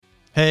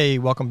Hey,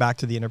 welcome back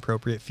to the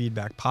Inappropriate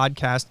Feedback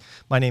Podcast.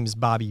 My name is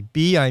Bobby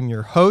B. I'm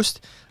your host.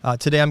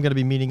 Today I'm going to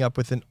be meeting up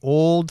with an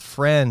old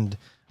friend.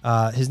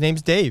 His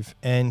name's Dave,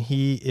 and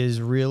he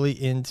is really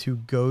into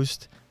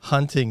ghost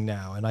hunting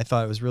now. And I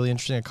thought it was really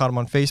interesting. I caught him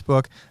on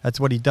Facebook. That's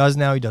what he does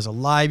now. He does a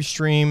live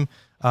stream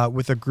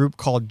with a group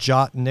called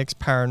Jot Nix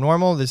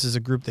Paranormal. This is a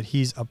group that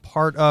he's a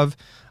part of.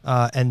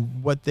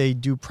 And what they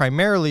do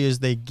primarily is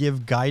they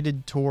give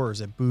guided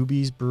tours at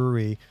Booby's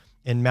Brewery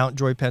in Mount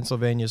Joy,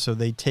 Pennsylvania. So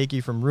they take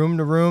you from room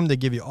to room. They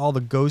give you all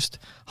the ghost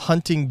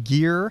hunting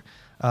gear,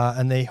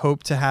 and they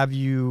hope to have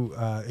you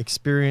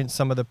experience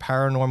some of the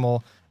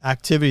paranormal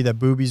activity that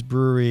Booby's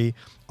Brewery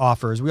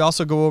offers. We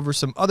also go over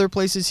some other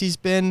places he's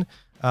been.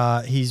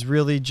 He's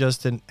really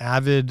just an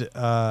avid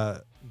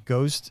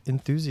ghost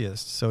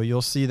enthusiast. So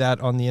you'll see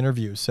that on the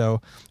interview. So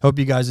hope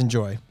you guys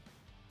enjoy.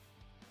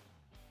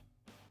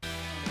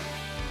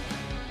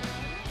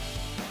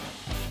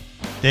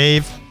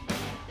 Dave.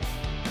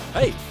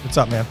 Hey. What's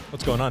up, man?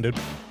 What's going on, dude?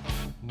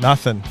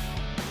 Nothing.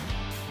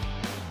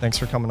 Thanks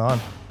for coming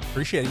on.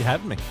 Appreciate you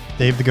having me.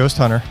 Dave the Ghost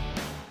Hunter.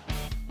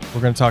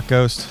 We're going to talk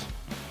ghosts.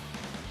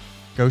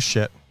 Ghost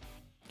shit.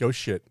 Ghost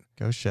shit.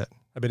 Ghost shit.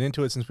 I've been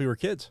into it since we were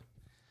kids.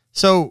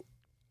 So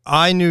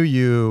I knew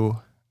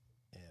you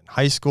in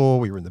high school.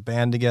 We were in the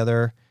band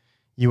together.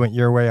 You went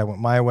your way. I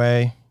went my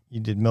way. You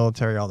did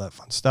military, all that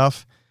fun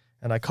stuff.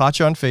 And I caught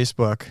you on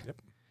Facebook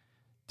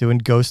doing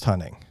ghost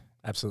hunting.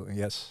 Absolutely,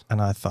 yes. And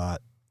I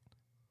thought,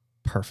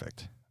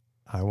 perfect.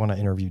 I want to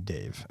interview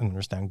Dave and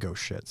understand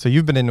ghost shit. So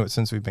you've been into it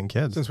since we've been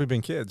kids. Since we've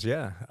been kids,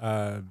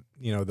 yeah.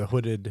 You know, the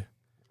hooded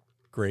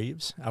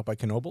graves out by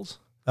Knoebels.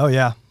 Oh,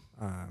 yeah.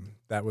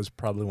 That was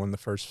probably one of the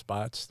first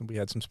spots. We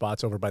had some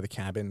spots over by the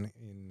cabin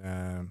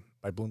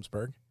by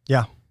Bloomsburg.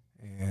 Yeah.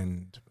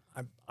 And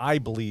I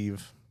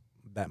believe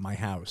that my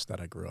house that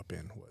I grew up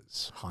in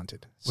was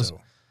haunted.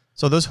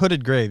 So those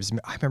hooded graves,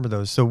 I remember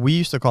those. So we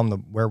used to call them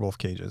the werewolf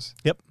cages.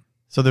 Yep.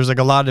 So there's like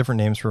a lot of different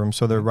names for them.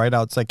 So they're right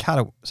outside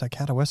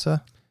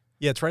Catawissa?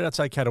 Yeah, it's right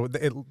outside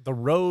Catawissa. The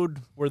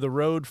road where the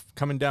road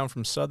coming down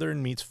from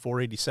Southern meets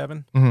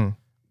 487. Mm-hmm.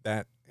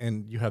 That,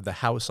 and you have the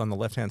house on the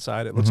left-hand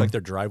side. It looks like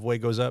their driveway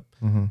goes up,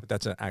 but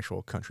that's an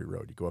actual country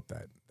road. You go up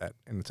that,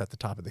 and it's at the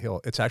top of the hill.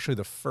 It's actually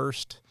the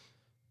first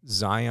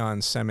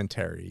Zion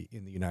cemetery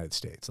in the United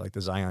States, like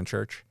the Zion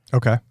Church.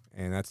 Okay.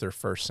 And that's their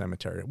first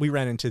cemetery. We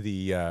ran into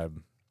the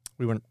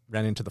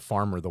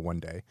farmer the one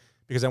day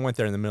because I went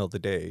there in the middle of the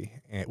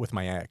day with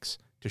my ex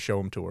to show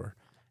him to her,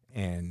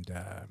 and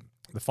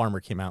the farmer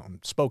came out and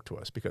spoke to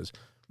us because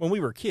when we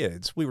were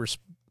kids, we were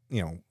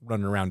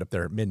running around up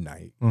there at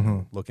midnight,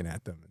 looking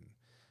at them.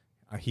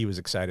 He was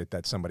excited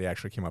that somebody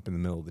actually came up in the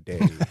middle of the day.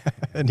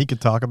 And he could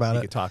talk about it?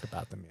 He could talk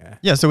about them, yeah.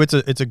 Yeah, so it's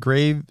a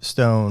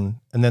gravestone,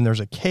 and then there's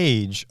a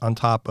cage on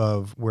top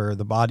of where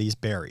the body's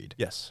buried.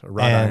 Yes, a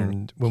wrought iron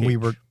And when cage. we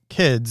were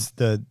kids,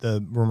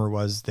 the rumor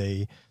was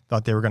they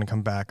thought they were going to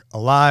come back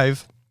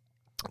alive,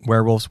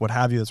 werewolves, what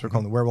have you. That's what we're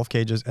calling the werewolf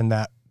cages, and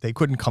that they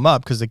couldn't come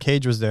up because the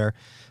cage was there.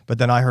 But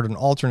then I heard an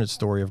alternate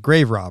story of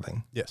grave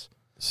robbing. Yes.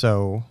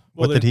 So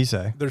what did he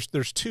say?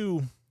 There's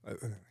two.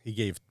 He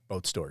gave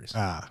both stories.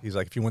 He's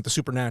like, if you want the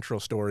supernatural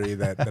story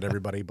that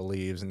everybody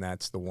believes, and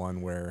that's the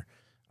one where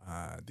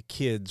the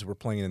kids were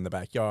playing in the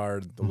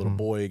backyard. The little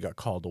boy got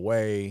called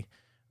away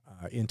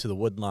into the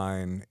wood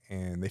line,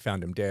 and they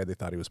found him dead. They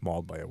thought he was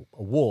mauled by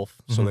a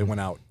wolf, so they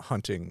went out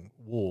hunting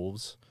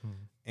wolves,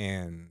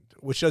 and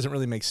which doesn't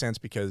really make sense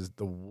because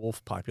the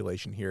wolf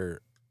population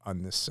here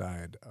on this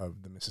side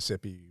of the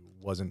Mississippi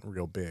wasn't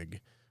real big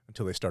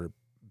until they started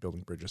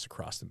building bridges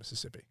across the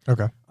Mississippi.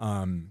 Okay.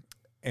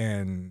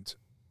 And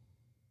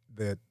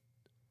that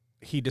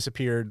he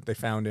disappeared. They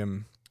found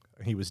him.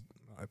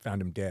 I found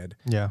him dead.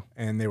 Yeah.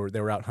 And they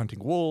were out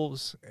hunting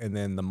wolves. And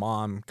then the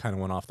mom kind of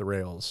went off the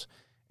rails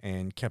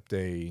and kept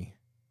a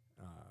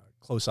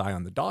close eye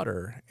on the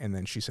daughter. And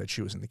then she said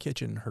she was in the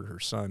kitchen, heard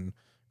her son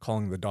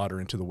calling the daughter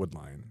into the wood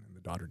line. And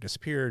the daughter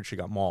disappeared. She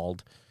got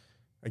mauled.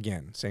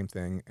 Again, same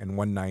thing. And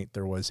one night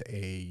there was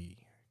a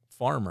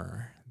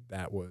farmer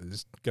that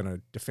was going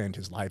to defend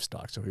his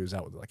livestock. So he was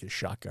out with like his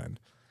shotgun.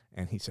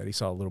 And he said he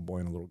saw a little boy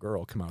and a little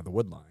girl come out of the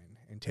wood line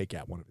and take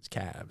out one of his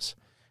calves.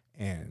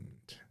 And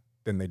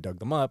then they dug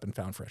them up and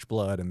found fresh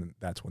blood, and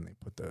that's when they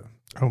put the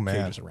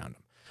cages around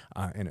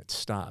them. And it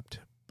stopped.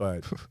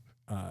 But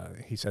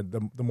he said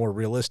the more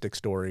realistic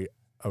story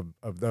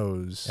of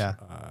those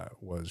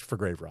was for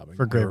grave robbing.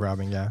 For grave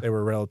robbing, yeah. They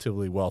were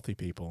relatively wealthy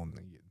people,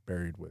 and you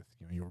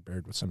were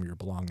buried with some of your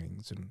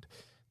belongings and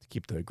to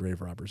keep the grave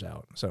robbers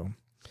out. So...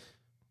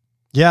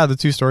 Yeah, the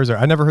two stories are.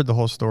 I never heard the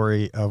whole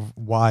story of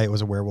why it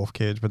was a werewolf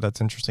cage, but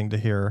that's interesting to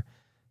hear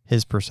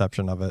his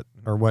perception of it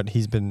or what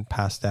he's been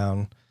passed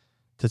down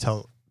to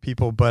tell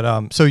people.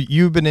 But so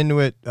you've been into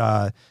it.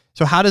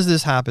 So how does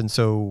this happen?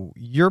 So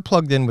you're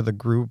plugged in with a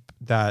group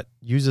that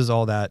uses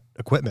all that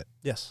equipment.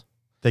 Yes.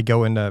 They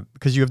go into,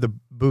 because you have the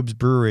Boobs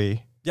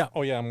Brewery. Yeah.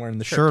 Oh, yeah. I'm wearing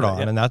the shirt on,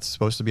 yeah. And that's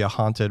supposed to be a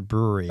haunted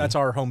brewery. That's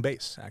our home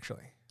base,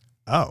 actually.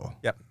 Oh.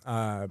 Yep.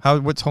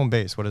 What's home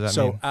base? What does that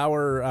mean?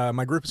 So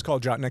my group is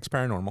called Jot Nix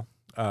Paranormal.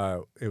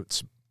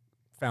 It's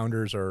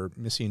founders are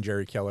Missy and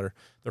Jerry Keller.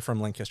 They're from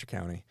Lancaster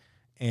County,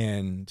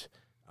 and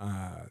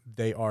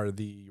they are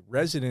the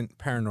resident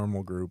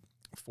paranormal group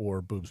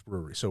for Boobs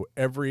Brewery. So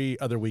every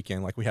other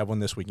weekend, like we have one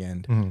this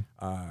weekend,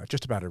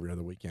 just about every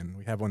other weekend,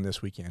 we have one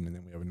this weekend, and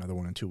then we have another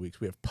one in 2 weeks.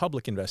 We have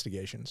public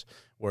investigations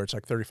where it's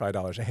like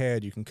 $35 a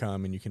head. You can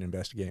come and you can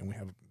investigate, and we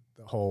have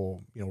the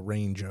whole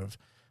range of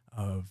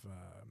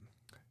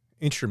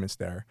instruments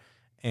there.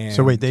 And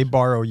So wait, they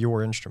borrow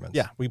your instruments?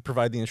 yeah, we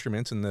provide the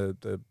instruments and the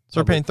So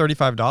they're paying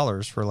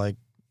 $35 for like,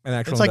 an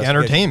actual it's like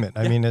investigation. entertainment.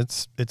 I mean,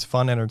 it's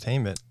fun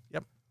entertainment.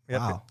 Yep,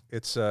 Wow.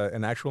 it's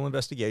an actual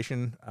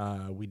investigation.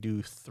 We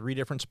do 3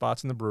 different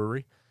spots in the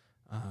brewery.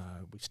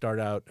 We start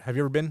out. Have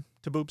you ever been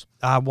to Boobs?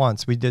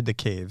 Once we did the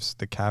caves,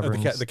 the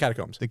caverns, The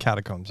catacombs. the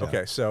catacombs. Yeah.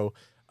 Okay, so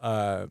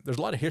there's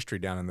a lot of history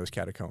down in those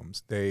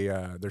catacombs.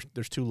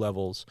 There's 2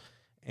 levels,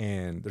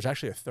 and there's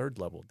actually a 3rd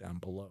level down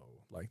below.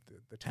 Like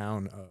the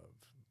town of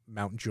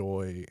Mount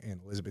Joy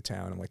and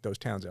Elizabethtown, and like those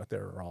towns out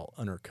there are all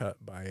undercut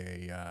by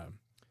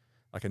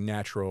a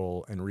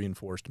natural and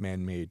reinforced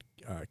man-made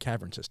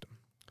cavern system.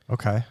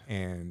 Okay.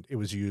 And it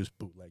was used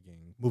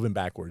bootlegging, moving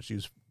backwards,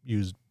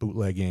 used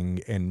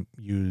bootlegging, and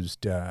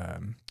used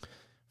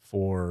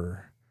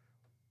for.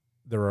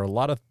 There are a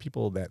lot of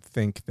people that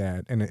think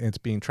that, and it's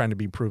trying to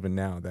be proven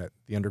now, that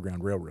the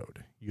Underground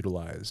Railroad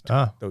utilized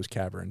those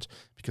caverns,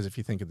 because if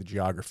you think of the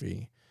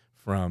geography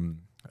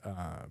from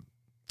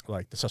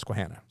like the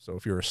Susquehanna, so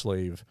if you're a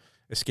slave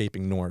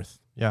escaping north,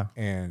 Yeah.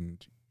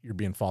 and you're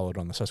being followed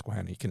on the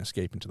Susquehanna, you can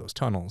escape into those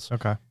tunnels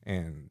Okay.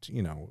 and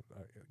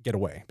get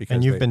away. Because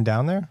And you've been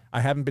down there?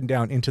 I haven't been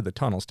down into the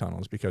tunnels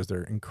because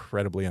they're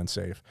incredibly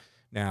unsafe.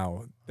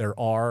 Now, there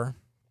are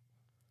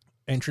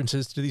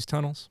entrances to these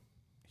tunnels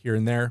here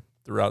and there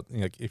throughout.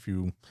 Like if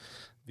you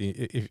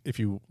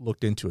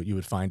looked into it, you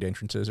would find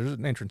entrances. There's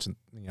an entrance,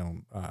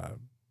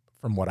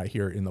 from what I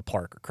hear, in the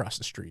park across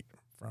the street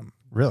from.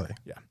 Really?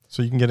 Yeah.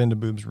 So you can get into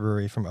Boobs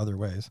Brewery from other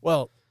ways.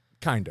 Well,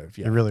 kind of.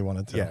 Yeah. You really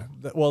wanted to. Yeah.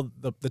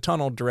 The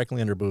tunnel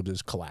directly under Boobs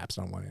is collapsed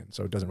on one end,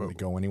 so it doesn't really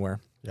go anywhere.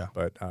 Yeah.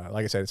 But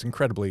like I said, it's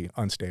incredibly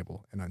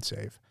unstable and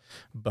unsafe.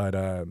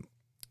 But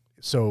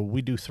so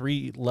we do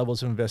 3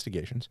 levels of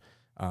investigations.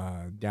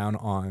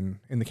 Down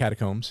in the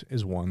catacombs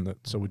is one.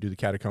 So we do the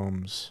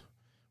catacombs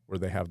where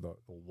they have the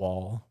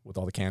wall with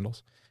all the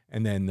candles.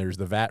 And then there's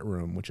the vat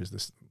room, which is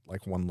this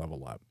like 1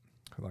 level up,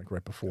 like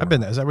right before. I've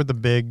been there. Is that with the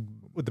big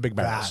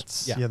barrels?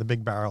 vats? Yeah. The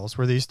big barrels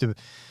where they used to,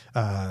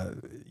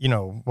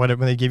 when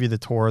they give you the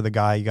tour, the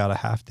guy, you got a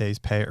half day's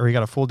pay, or he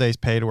got a full day's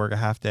pay to work a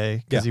half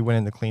day because he went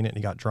in to clean it and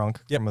he got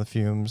drunk from the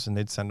fumes, and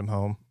they'd send him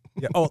home.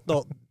 Yeah. Oh,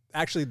 no,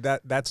 actually,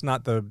 that's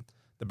not the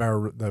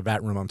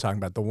vat room I'm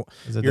talking about.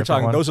 You're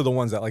talking. One? Those are the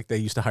ones that like they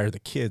used to hire the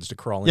kids to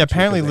crawl in. Yeah,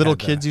 apparently little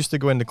kids used to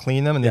go in to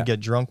clean them, and they'd get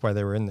drunk while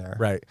they were in there.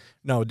 Right.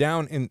 No,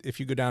 if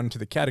you go down into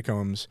the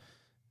catacombs,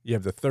 you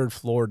have the 3rd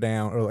floor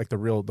down, or like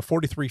the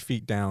 43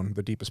 feet down,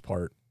 the deepest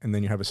part, and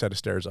then you have a set of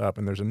stairs up,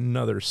 and there's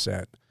another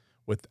set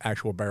with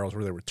actual barrels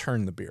where they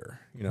return the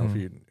beer.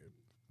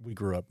 We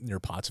grew up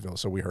near Pottsville,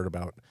 so we heard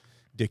about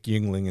Dick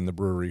Yingling in the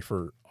brewery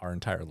for our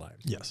entire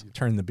lives. Yes. You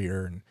turn the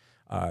beer,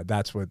 and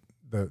that's what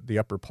the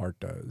upper part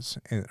does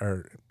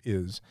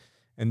is.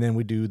 And then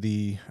we do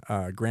the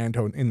Grand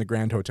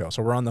Hotel.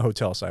 So we're on the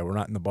hotel side. We're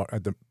not in the bar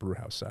at the brew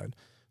house side.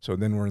 So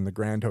then we're in the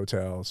Grand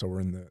Hotel. So we're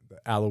in the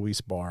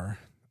Alois bar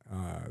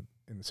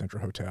in the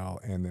Central Hotel,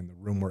 and then the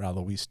room where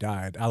Alois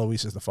died.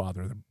 Alois is the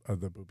father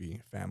of the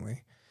Booby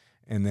family.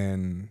 And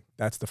then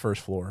that's the 1st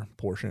floor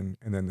portion.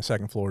 And then the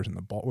 2nd floor is in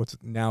what's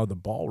now the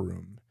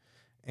ballroom.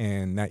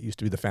 And that used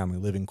to be the family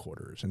living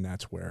quarters. And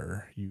that's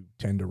where you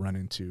tend to run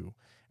into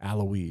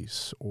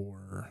Alois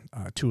or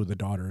 2 of the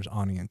daughters,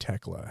 Ani and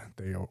Tekla.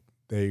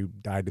 They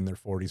died in their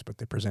 40s, but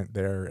they present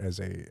there as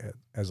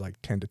like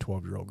 10 to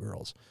 12-year-old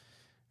girls.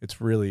 It's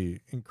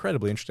really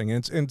incredibly interesting.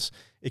 And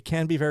it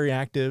can be very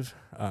active,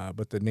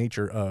 but the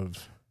nature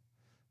of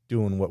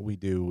doing what we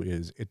do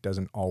is you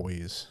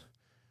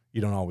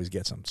don't always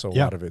get some. So a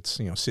lot of it's,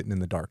 sitting in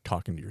the dark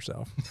talking to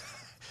yourself.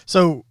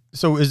 So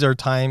is there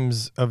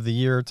times of the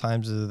year,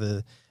 times of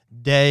the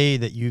day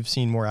that you've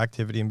seen more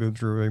activity in Boobs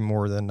Brewery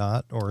more than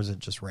not, or is it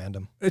just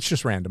random? It's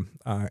just random.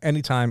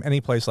 Anytime,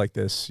 any place like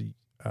this,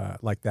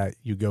 like that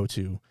you go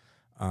to,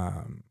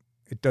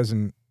 it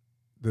doesn't,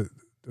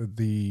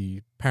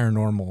 the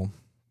paranormal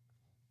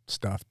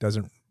stuff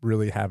doesn't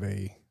really have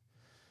a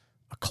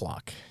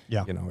clock.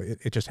 Yeah.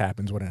 It just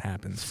happens when it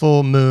happens.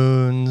 Full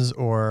moons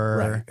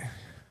or Right.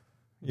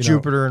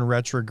 Jupiter in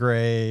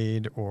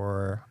retrograde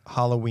or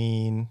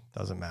Halloween,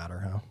 doesn't matter,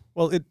 huh?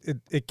 Well,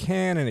 it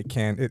can and it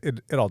can't.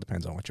 It all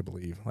depends on what you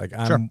believe. Like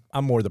I'm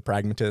more the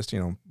pragmatist,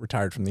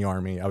 retired from the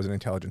Army. I was an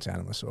intelligence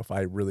analyst. So if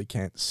I really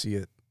can't see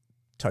it,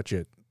 touch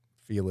it,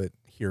 feel it,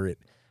 hear it,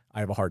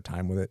 I have a hard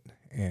time with it.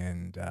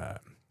 And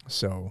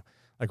so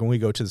like when we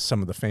go to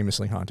some of the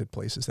famously haunted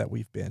places that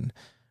we've been,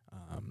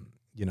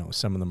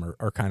 some of them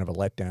are kind of a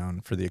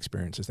letdown for the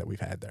experiences that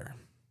we've had there.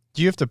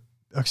 Do you have to,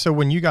 so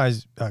when you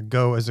guys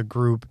go as a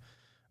group,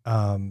 do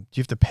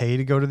you have to pay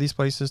to go to these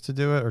places to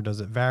do it, or does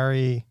it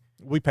vary?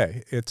 We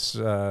pay. It's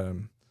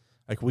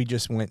like we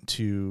did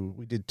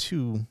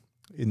 2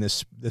 in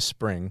this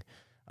spring,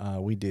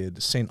 we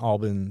did St.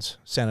 Albans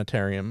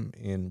Sanitarium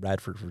in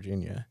Radford,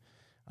 Virginia,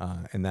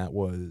 and that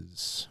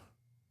was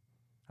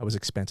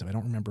expensive. I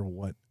don't remember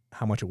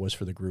how much it was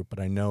for the group, but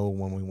I know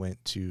when we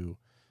went to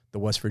the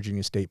West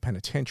Virginia State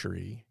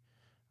Penitentiary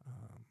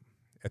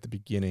at the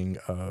beginning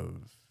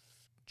of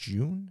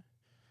June,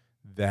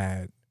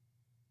 that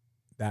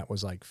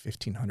was like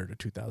 $1,500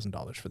 to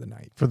 $2,000 for the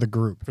night For the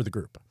group. for the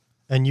group.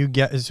 And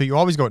so you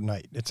always go at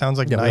night. It sounds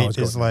like Yeah, we night always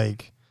go is at night.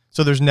 like,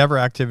 so there's never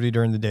activity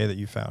during the day that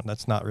you found.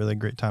 That's not really a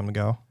great time to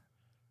go.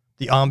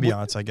 The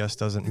ambiance, I guess,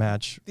 doesn't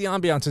match. The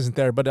ambiance isn't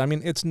there, but I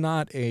mean, it's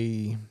not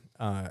really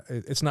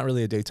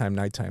a daytime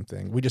nighttime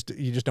thing. You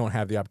just don't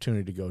have the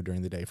opportunity to go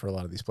during the day for a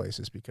lot of these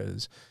places,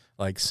 because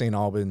like St.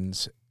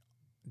 Albans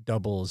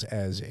doubles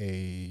as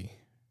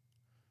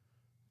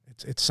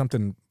it's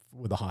something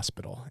with a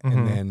hospital, Mhm.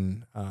 and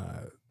then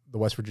the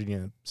West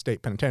Virginia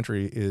State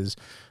Penitentiary is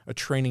a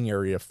training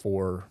area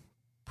for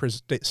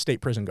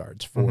state prison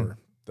guards for Mhm.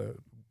 the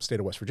state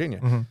of West Virginia.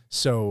 Mhm.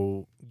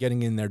 So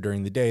getting in there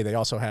during the day, they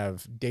also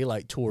have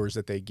daylight tours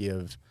that they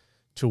give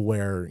to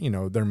where,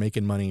 they're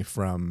making money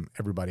from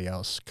everybody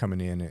else coming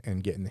in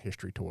and getting the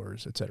history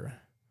tours, et cetera.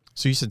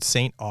 So you said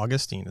St.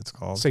 Augustine, it's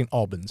called. St.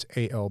 Albans,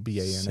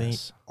 Albans.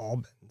 St.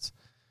 Albans.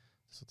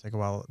 This will take a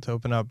while to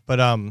open up. But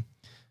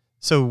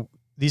so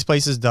these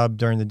places dubbed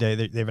during the day,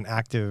 they have an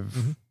active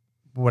Mhm.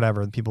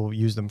 whatever. People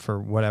use them for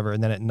whatever.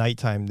 And then at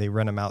nighttime, they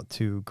rent them out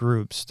to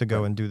groups to go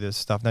Right. and do this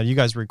stuff. Now, do you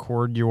guys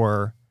record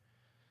your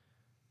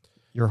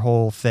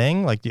whole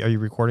thing? Like, are you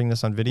recording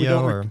this on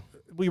video? Or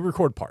We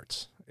record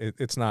parts.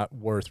 It's not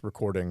worth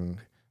recording.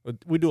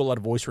 We do a lot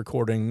of voice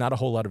recording, not a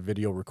whole lot of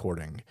video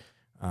recording.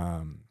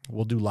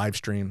 We'll do live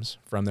streams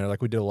from there.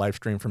 Like we did a live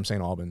stream from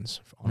St.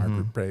 Albans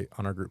on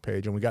our group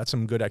page, and we got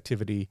some good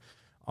activity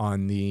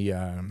on the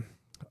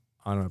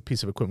on a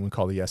piece of equipment we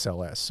call the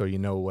SLS. So you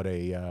know what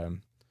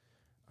an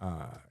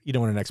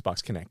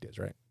Xbox Kinect is,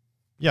 right?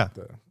 Yeah.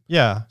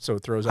 Yeah. So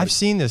it throws out. I've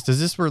seen this. Does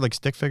this where like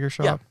stick figures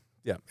show Yeah. up?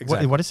 Yeah,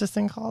 exactly. What is this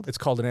thing called? It's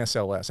called an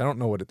SLS. I don't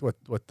know what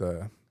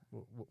the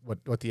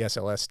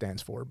SLS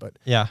stands for, but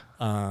Yeah.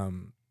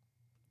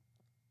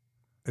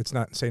 it's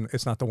not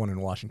the one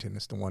in Washington.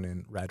 It's the one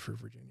in Radford,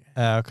 Virginia.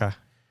 Okay.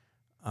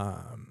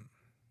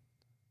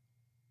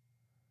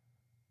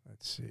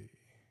 Let's see.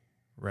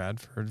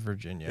 Radford,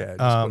 Virginia.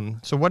 Yeah,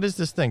 So what is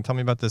this thing? Tell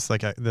me about this.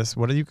 Like this.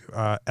 What do you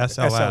SLS?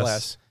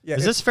 SLS. Yeah.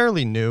 Is this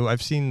fairly new?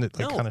 I've seen it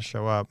like No. kind of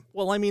show up.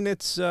 Well, I mean,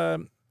 it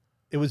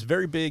was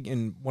very big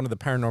in one of the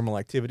Paranormal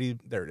Activity.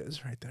 There it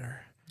is, right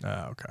there.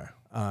 Oh, okay.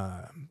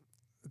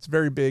 It's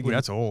very big. Ooh,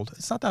 that's old.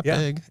 It's not that Yeah.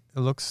 big. It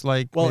looks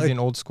like Well, maybe an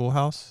old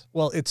schoolhouse.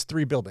 well, it's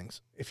 3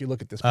 buildings. If you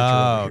look at this picture.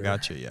 Oh, over here.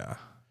 gotcha. Yeah.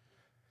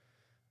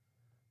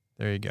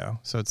 There you go.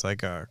 So it's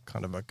like a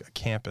kind of a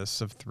campus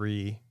of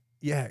 3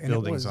 Yeah, and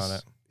buildings on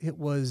it. It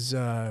was.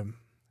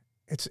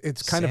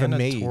 It's kind of a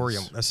maze.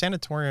 Sanatorium. A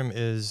sanatorium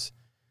is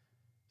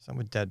something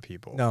with dead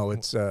people. No,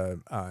 it's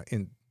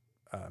in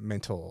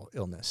mental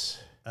illness.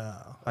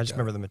 Oh, I just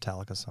remember the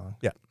Metallica song.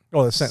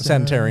 Well, the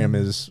sanitarium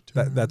is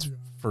that's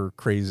for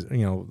crazy.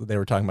 They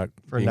were talking about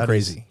For being nutties.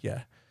 crazy.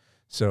 Yeah.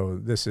 So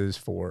this is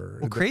for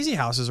Well, crazy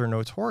houses are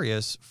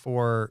notorious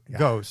for Yeah.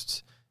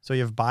 ghosts. So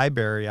you have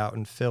Byberry out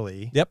in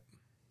Philly. Yep.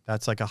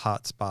 That's like a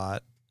hot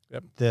spot.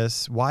 Yep.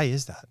 Why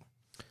is that?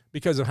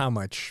 because of how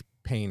much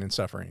pain and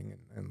suffering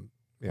and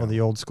Well,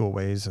 the old school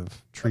ways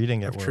of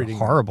treating it Of were treating it.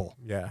 horrible.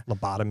 yeah.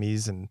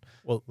 Lobotomies and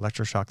Well-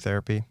 electroshock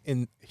therapy.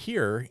 In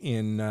here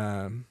and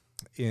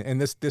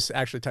this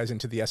actually ties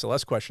into the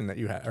SLS question that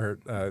you had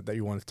or that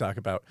you wanted to talk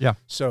about. Yeah.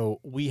 So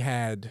we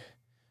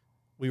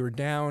were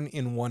down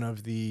in one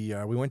of the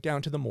we went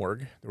down to the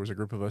morgue. There was a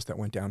group of us that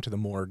went down to the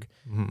morgue,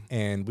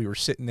 and we were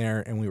sitting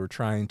there and we were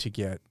trying to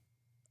get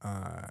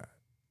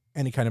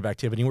any kind of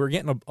activity. We were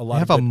getting a lot They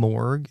have of a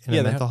morgue in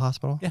Yeah, a they mental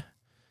hospital? Yeah.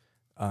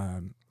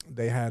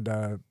 They had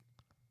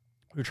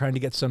we were trying to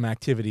get some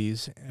activity,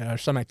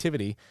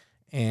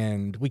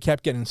 and we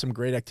kept getting some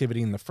great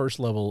activity in the first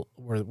level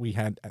where we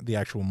had the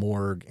actual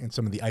morgue and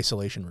some of the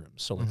isolation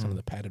rooms. So like some of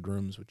the padded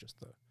rooms with just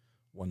the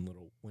one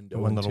little window.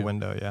 One little into-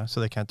 window, yeah. So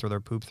they can't throw their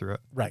poop through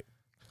it. Right.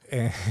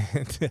 And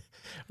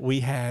we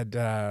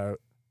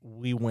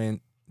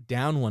went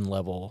down one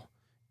level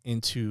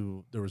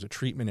there was a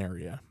treatment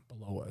area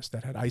below us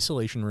that had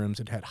isolation rooms.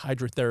 It had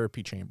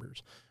hydrotherapy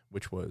chambers,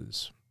 which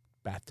was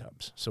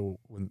bathtubs. So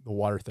when the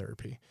water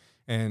therapy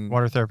and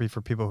Water therapy for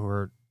people who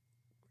are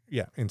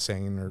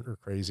insane or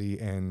crazy.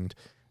 And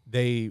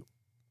they,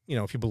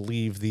 if you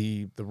believe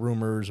the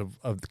rumors of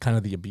kind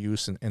of the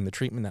abuse and the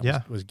treatment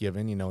that was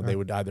given, they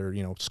would either,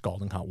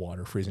 scalding hot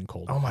water, freezing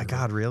cold Oh my water,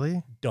 God,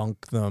 really?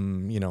 dunk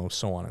them,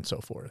 so on and so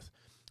forth.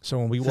 So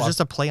when we It's walked,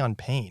 just a play on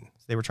pain.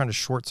 They were trying to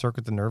short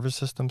circuit the nervous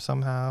system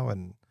somehow,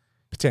 and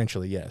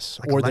potentially, yes.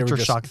 like Or they were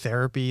just, electroshock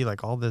therapy,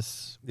 like all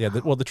this. yeah.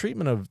 The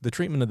treatment of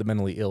the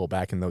mentally ill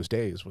back in those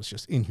days was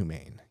just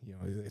inhumane.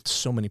 It's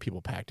so many people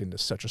packed into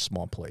such a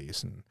small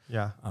place, and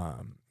Yeah.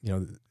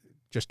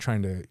 just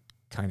trying to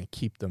kind of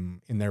keep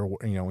them in their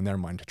in their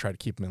mind to try to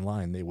keep them in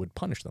line. They would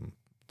punish them.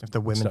 If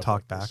the women Stuff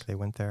talked like back, this. they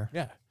went there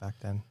Yeah. back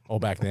then. Oh,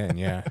 back then,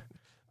 yeah.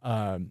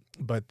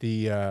 But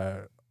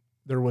there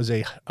was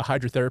a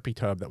hydrotherapy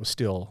tub that was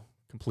still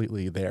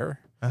completely there.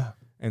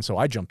 And so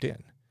I jumped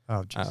in.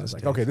 Oh, Jesus. I was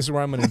like, Dave. okay, this is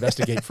where I'm going to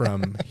investigate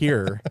from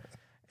here.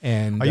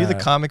 And Are you the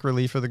comic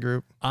relief of the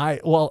group?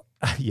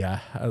 Yeah,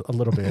 a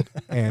little bit.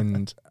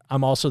 And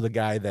I'm also the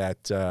guy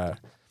that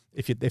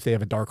if they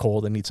have a dark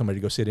hole and need somebody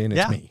to go sit in,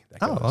 it's me. That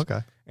goes. Oh, okay.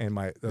 And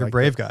You're a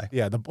brave guy.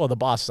 Yeah. The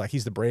boss is like,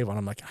 he's the brave one.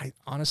 I'm like, I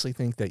honestly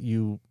think that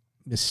you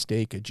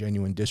mistake a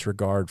genuine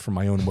disregard for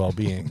my own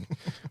well-being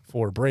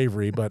for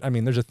bravery. But I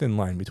mean, there's a thin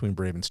line between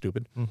brave and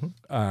stupid.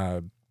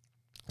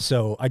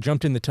 So I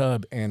jumped in the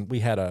tub and we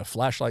had a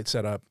flashlight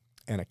set up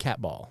and a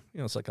cat ball. You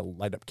know, it's like a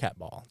light up cat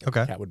ball that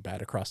the cat would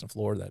bat across the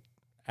floor that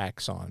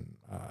acts on,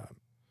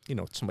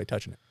 somebody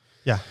touching it.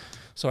 Yeah.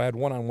 So I had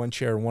one on one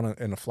chair,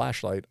 and a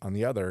flashlight on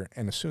the other.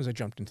 And as soon as I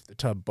jumped into the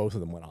tub, both of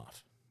them went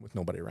off with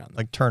nobody around them.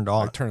 Like turned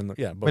on?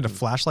 Wait, a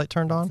flashlight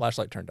turned on?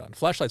 Flashlight turned on.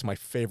 Flashlight's my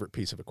favorite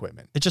piece of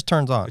equipment. It just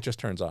turns on? It just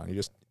turns on.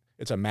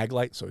 It's a mag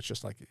light, so it's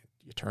just like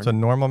you turn it. It's a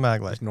normal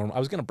mag light. It's normal. I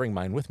was going to bring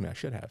mine with me. I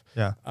should have.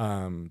 Yeah.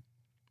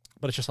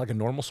 But it's just like a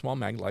normal small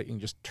mag light. You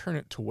can just turn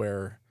it to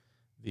where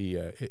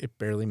it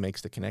barely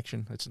makes the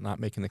connection. It's not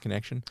making the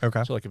connection.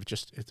 Okay. So like if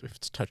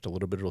it's touched a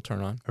little bit, it'll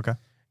turn on. Okay.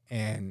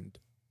 And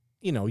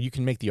you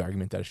can make the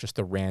argument that it's just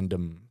the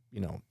random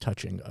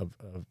touching of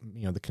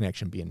the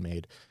connection being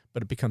made,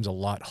 but it becomes a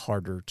lot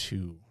harder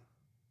to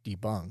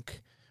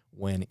debunk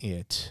when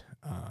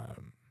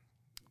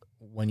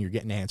when you're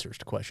getting answers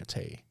to questions.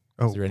 Hey,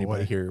 is there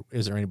anybody here?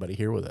 Is there anybody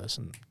here with us?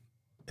 And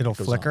it'll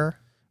flicker,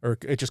 or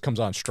it just comes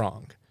on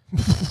strong,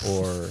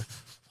 or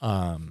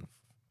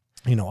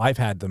I've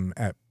had them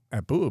at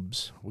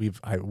boobs. We've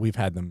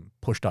had them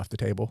pushed off the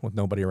table with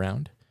nobody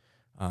around.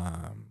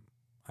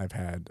 I've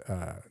had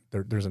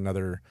there's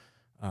another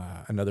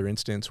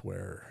instance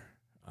where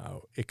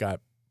it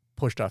got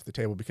pushed off the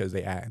table because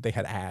they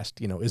had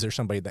asked, is there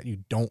somebody that you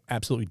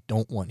absolutely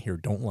don't want here,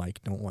 don't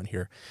want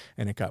here,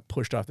 and it got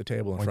pushed off the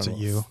table in front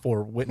of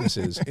 4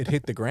 witnesses. It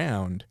hit the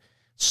ground,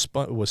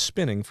 was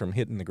spinning from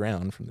hitting the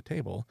ground from the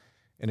table,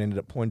 and ended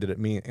up pointed at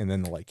me, and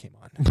then the light came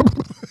on.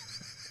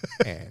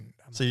 And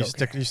so you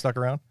stuck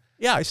around?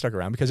 Yeah, I stuck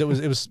around because it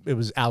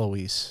was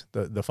Alois,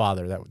 the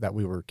father that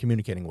we were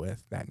communicating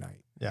with that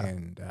night. Yeah.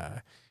 And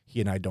he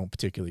and I don't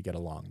particularly get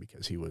along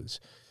because he was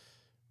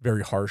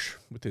very harsh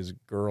with his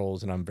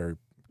girls, and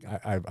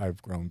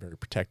I've grown very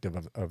protective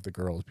of the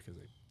girls because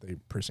they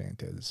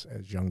present as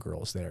young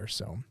girls there.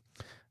 So,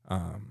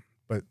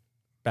 but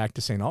back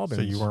to St.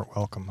 Albans. So you weren't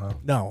welcome, huh?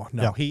 No.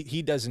 Yeah.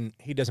 He doesn't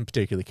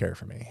particularly care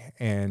for me,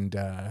 and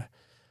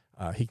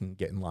he can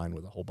get in line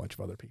with a whole bunch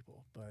of other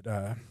people. But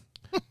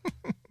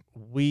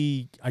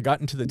I got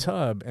into the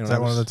tub, and is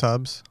that one of the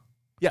tubs?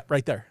 Yeah,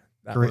 right there.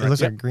 It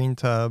looks like a green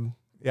tub.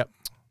 Yep.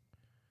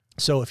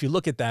 So if you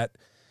look at that,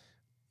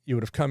 you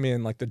would have come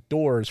in like the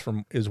doors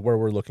is where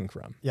we're looking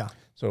from. Yeah.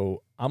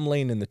 So I'm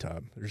laying in the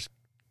tub. There's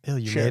you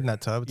laid in that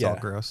tub. It's all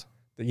gross.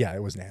 Yeah,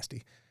 it was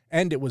nasty,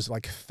 and it was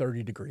like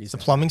 30 degrees. Does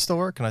the plumbing still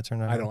work? Can I turn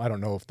that on? I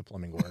don't know if the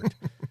plumbing worked,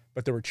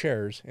 but there were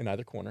chairs in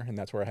either corner, and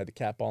that's where I had the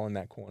cat ball in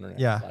that corner, and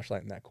the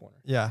flashlight in that corner.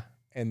 Yeah.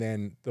 And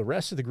then the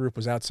rest of the group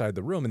was outside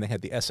the room, and they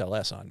had the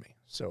SLS on me,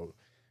 so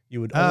you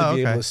would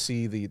only be able to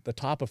see the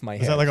top of my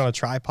head. Is that like on a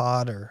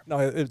tripod or? No,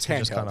 it's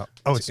handheld.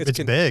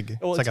 It's big.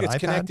 Well, it's like an iPad?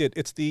 Connected.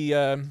 It's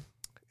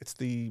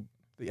the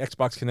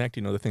Xbox Connect,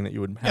 the thing that you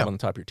would have on the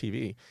top of your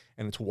TV,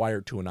 and it's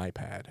wired to an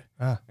iPad.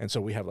 And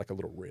so we have like a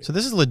little rig. So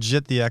this is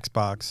legit the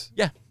Xbox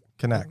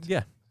Connect.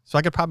 Yeah. So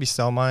I could probably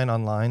sell mine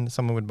online.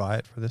 Someone would buy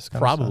it for this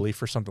kind of stuff. Probably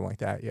for something like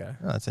that, yeah.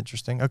 Oh, that's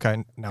interesting.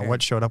 Okay, now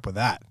what showed up with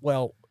that?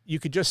 Well, you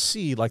could just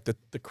see like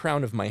the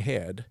crown of my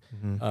head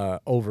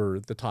over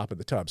the top of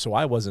the tub. So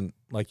I wasn't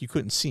like, you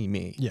couldn't see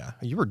me. Yeah,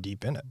 you were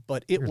deep in it.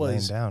 But it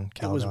was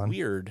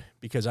weird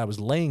because I was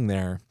laying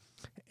there,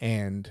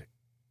 and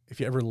if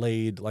you ever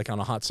laid like on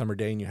a hot summer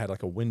day and you had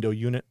like a window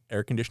unit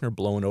air conditioner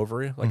blowing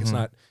over you, like it's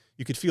not,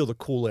 you could feel the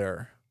cool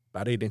air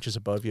about 8 inches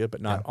above you,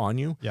 but not on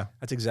you. Yeah.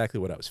 That's exactly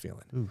what I was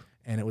feeling. Ooh.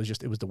 And it was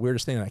the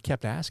weirdest thing. And I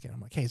kept asking,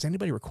 I'm like, hey, is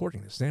anybody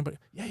recording this? Is anybody?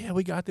 Yeah,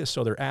 we got this.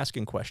 So they're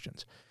asking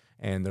questions,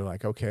 and they're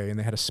like, okay. And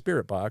they had a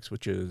spirit box,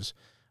 which is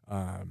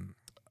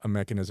a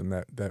mechanism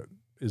that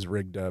is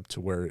rigged up to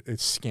where it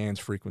scans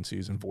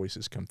frequencies and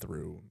voices come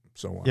through,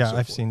 so on. Yeah, and so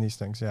I've forth. seen these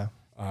things. Yeah.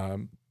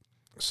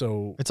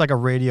 So it's like a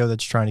radio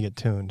that's trying to get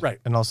tuned. Right.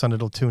 And all of a sudden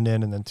it'll tune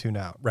in and then tune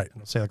out. Right.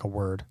 And it'll say like a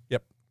word.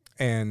 Yep.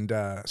 And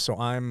so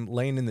I'm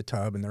laying in the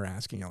tub, and they're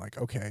asking, like,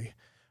 okay,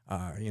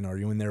 are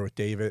you in there with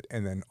David?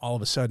 And then all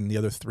of a sudden, the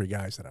other 3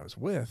 guys that I was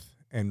with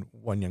and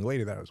one young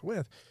lady that I was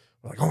with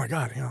were like, oh my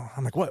God,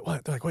 I'm like, what?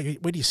 They're like,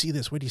 wait, where do you see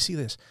this? Where do you see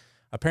this?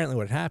 Apparently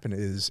what had happened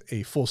is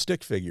a full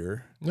stick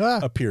figure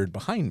appeared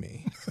behind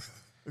me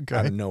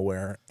out of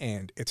nowhere,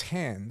 and its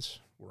hands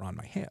were on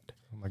my head.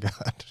 Oh my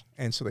God.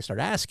 And so they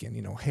started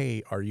asking,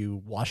 hey, are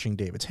you washing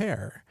David's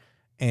hair?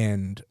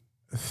 And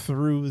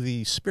through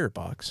the spirit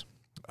box,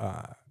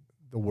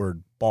 the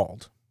word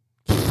bald.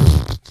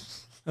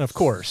 And of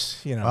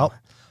course, Well,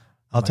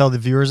 I'll tell the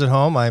viewers at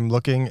home I'm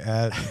looking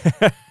at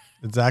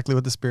exactly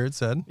what the spirit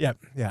said. Yep.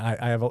 Yeah.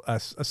 I have a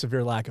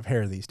severe lack of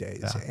hair these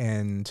days. Yeah.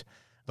 And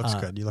Looks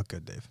good. You look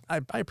good, Dave.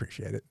 I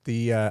appreciate it.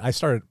 I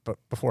started, but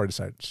before I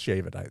decided to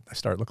shave it, I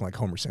started looking like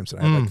Homer Simpson.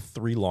 I had like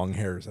 3 long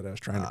hairs that I was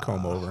trying to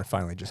comb over, and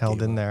finally just held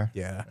gave in up. there.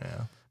 Yeah.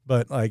 Yeah.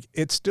 But like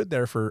it stood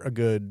there for a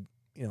good,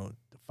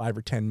 5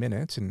 or 10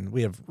 minutes, and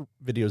we have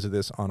videos of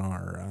this on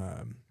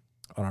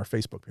our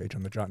Facebook page,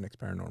 on the Jot Nix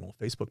Paranormal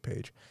Facebook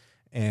page.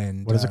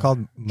 And what is it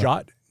called?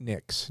 Jot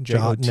Nix,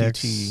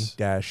 Jotnix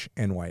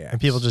JOTT-NYX.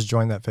 And people just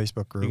join that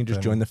Facebook group. You can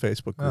just join the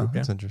Facebook group.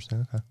 That's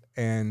interesting. Okay.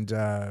 And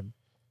I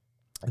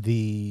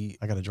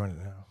got to join it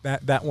now.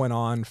 that went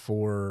on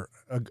for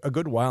a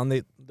good while,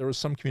 and there was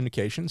some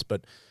communications,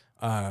 but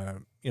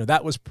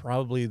that was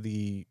probably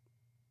the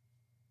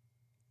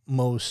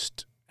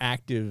most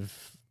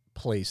active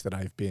place that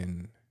I've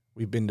been.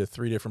 We've been to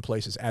 3 different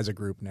places as a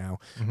group now.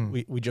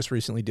 Mm-hmm. We just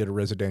recently did a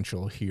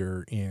residential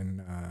here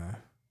in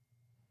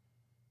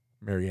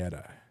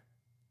Marietta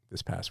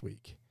this past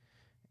week,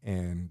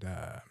 and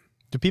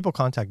do people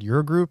contact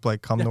your group,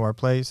 like come Yeah. to our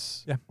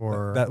place? yeah,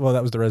 Or that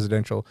was the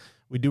residential.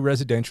 We do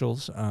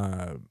residentials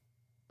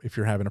if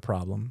you're having a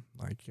problem,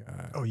 like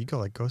you go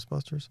like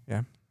Ghostbusters,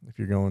 if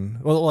you're going,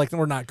 well, like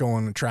we're not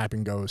going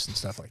trapping ghosts and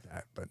stuff like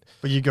that, but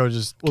but you go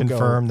just We'll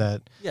confirm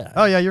that. yeah,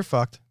 Oh yeah, you're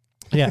fucked.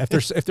 yeah. If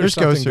there's There's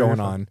something ghosts here,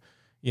 going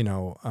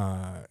you're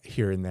on,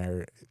 here and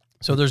there.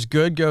 So there's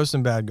good ghosts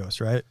and bad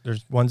ghosts, right?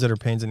 There's ones that are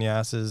pains in the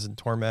asses and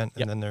torment,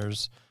 Yep. and then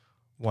there's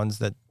ones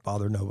that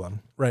bother no one.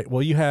 Right.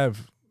 Well, you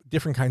have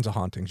different kinds of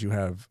hauntings. You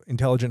have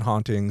intelligent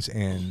hauntings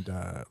and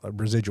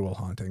residual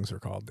hauntings, they're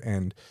called.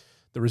 And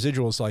the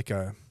residual is like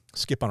a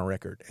skip on a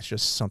record. It's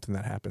just something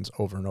that happens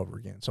over and over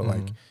again. So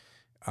like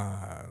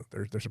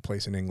there's a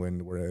place in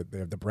England where they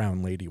have the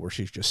brown lady where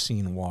she's just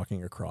seen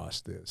walking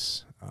across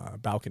this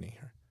balcony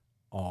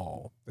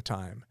all the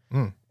time.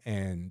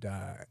 And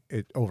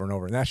it over and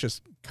over. And that's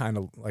just kind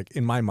of like,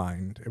 in my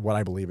mind, what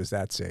I believe is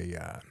that's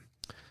a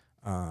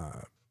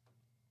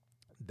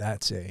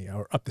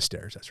or up the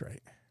stairs. That's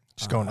right.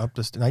 Just going up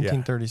to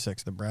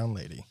 1936, the brown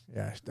lady.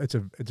 Yeah, it's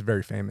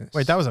very famous.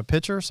 Wait, that was a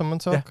picture someone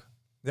took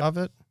Yeah. of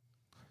it?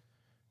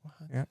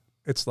 Yeah,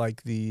 it's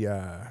like the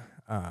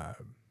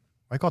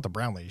I call it the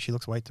brown lady. She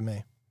looks white to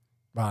me.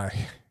 well,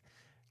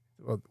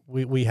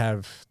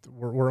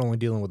 we're only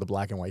dealing with the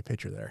black and white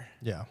picture there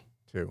Yeah.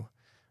 too,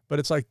 but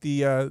it's like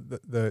the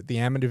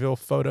Amityville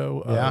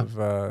photo of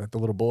the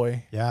little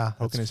boy Yeah.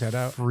 poking his head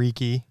out.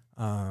 Freaky.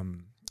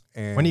 And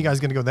When are you guys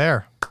going to go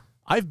there?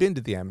 I've been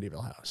to the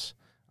Amityville house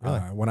Really?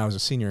 when I was a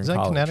senior Is in that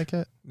college.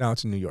 Connecticut? No,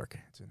 it's in New York.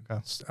 It's in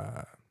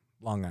Okay.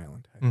 Long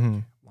Island. I Mm-hmm.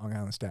 think. Long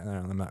Island, Staten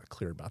Island. I'm not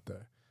clear about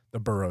the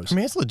boroughs. I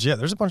mean, it's legit.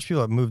 There's a bunch of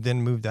people that moved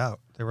in, moved out.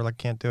 They were like,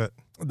 can't do it.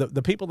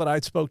 The people that I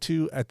spoke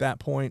to at that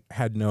point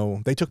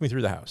they took me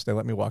through the house. They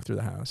let me walk through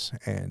the house,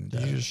 and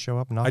Did you just show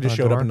up and knock I just on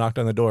the showed door? up and knocked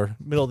on the door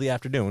middle of the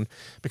afternoon,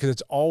 because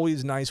it's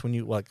always nice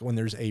when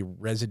there's a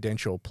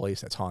residential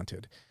place that's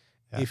haunted.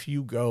 Yeah. If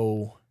you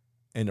go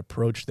and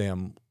approach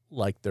them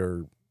like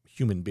they're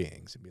human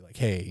beings and be like,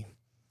 hey,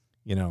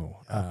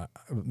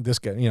 this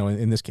guy,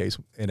 in this case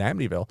in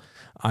Amityville,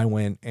 I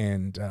went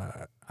and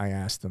I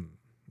asked them,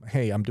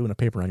 hey, I'm doing a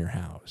paper on your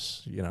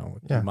house. Do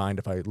you mind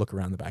if I look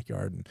around the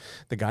backyard? And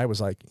the guy was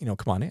like, come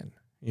on in.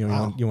 You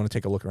want to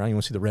take a look around? You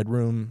want to see the red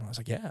room? I was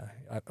like, yeah,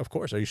 of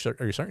course. Are you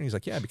certain? He's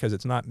like, yeah, because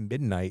it's not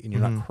midnight and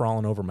you're not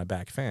crawling over my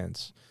back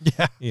fence.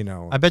 Yeah.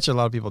 I I bet you a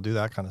lot of people do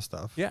that kind of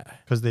stuff. Yeah.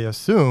 Because they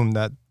assume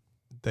that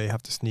they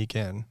have to sneak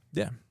in.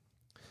 Yeah.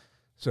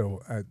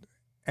 So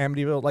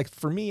Amityville, like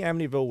for me,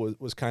 Amityville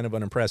was kind of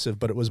unimpressive,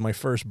 but it was my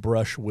first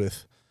brush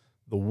with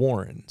the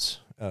Warrens.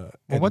 Well,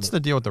 what's the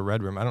deal with the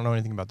Red Room? I don't know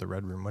anything about the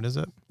Red Room. What is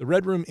it? The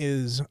Red Room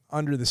is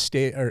under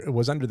the it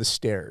was under the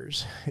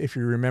stairs. If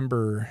you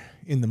remember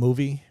in the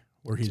movie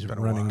where he's been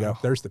a running while.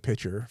 up, there's the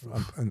picture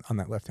on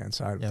that left-hand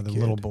side. Yeah, of the kid.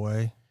 little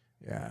boy.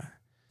 Yeah.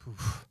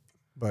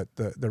 But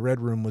the Red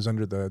Room was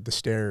under the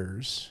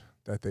stairs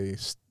that they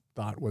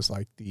thought was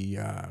like the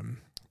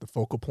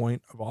focal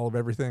point of all of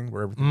everything,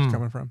 where everything was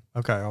coming from.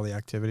 Okay, all the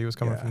activity was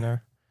coming from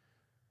there.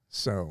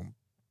 So,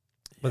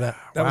 but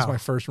that was my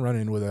first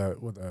run-in with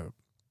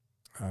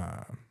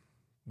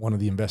one of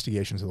the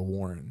investigations of the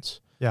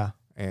Warrens. Yeah.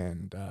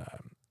 And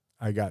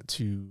I got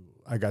to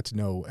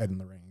know Ed and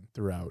Lorraine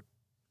throughout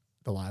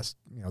the last.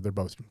 They're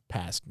both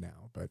passed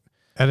now, but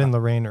Ed and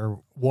Lorraine are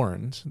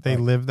Warrens. they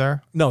live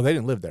there? No, they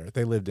didn't live there.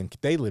 They lived in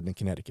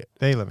Connecticut.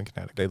 They live in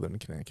Connecticut. They lived in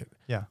Connecticut.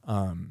 Yeah.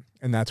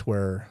 And that's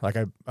where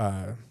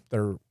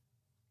their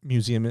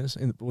museum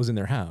was in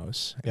their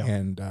house. Yeah.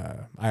 And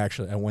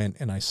I went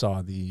and I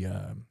saw the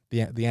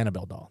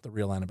Annabelle doll, the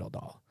real Annabelle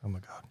doll. Oh my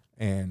God.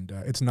 And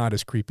it's not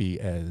as creepy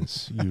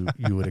as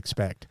you would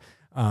expect.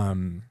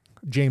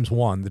 James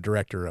Wan, the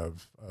director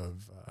of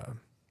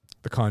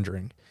The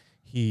Conjuring,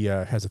 he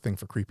has a thing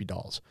for creepy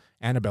dolls.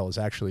 Annabelle is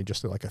actually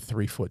just like a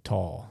 3-foot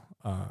tall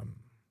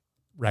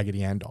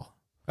Raggedy Ann doll.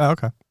 Oh,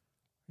 okay.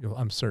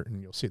 I'm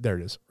certain you'll see. There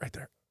it is, right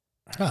there.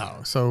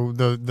 Oh, so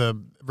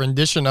the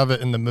rendition of it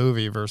in the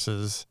movie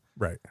versus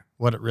Right.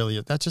 what it really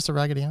is. That's just a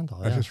Raggedy Ann doll.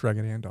 That's Yeah. just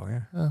Raggedy Ann doll,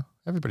 yeah. Oh,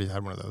 everybody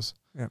had one of those.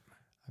 Yep. I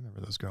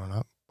remember those growing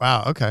up.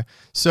 Wow. Okay.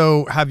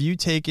 So have you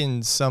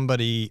taken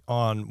somebody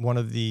on one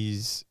of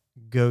these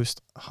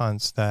ghost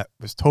hunts that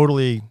was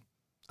totally,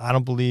 I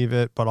don't believe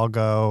it, but I'll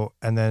go,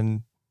 and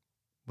then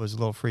was a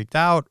little freaked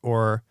out?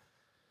 Or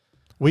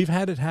We've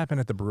had it happen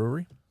at the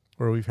brewery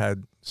where we've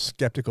had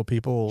skeptical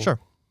people Sure.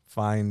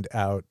 find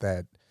out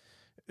that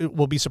it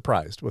will be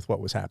surprised with what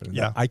was happening.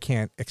 Yeah. I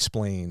can't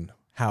explain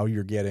how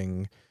you're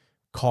getting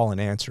call and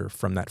answer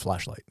from that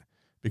flashlight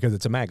because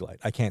it's a mag light.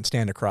 I can't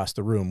stand across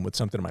the room with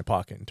something in my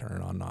pocket and turn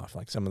it on and off,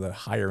 like some of the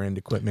higher end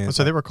equipment.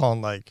 so they were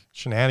calling like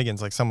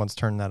shenanigans, like someone's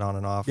turning that on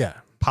and off. Yeah.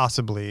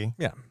 Possibly.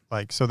 Yeah.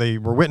 Like, so they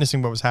were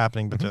witnessing what was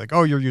happening, but they're like,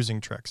 oh, you're using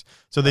tricks.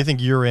 So they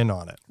think you're in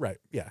on it Right.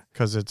 Yeah.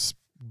 because it's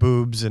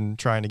boobs and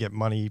trying to get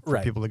money for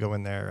Right. people to go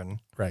in there. And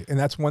Right. And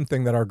that's one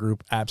thing that our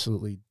group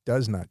absolutely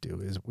does not do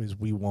is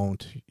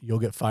you'll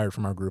get fired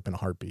from our group in a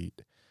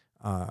heartbeat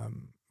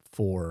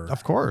for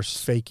of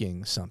course,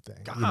 faking something.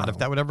 God, if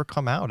that would ever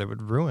come out, it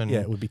would ruin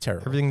it would be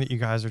terrible. everything that you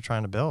guys are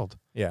trying to build.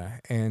 Yeah.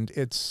 And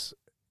it's,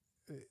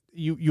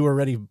 you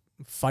already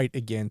fight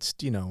against,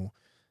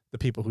 the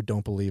people who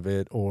don't believe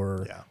it,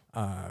 or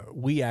Yeah.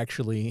 we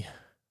actually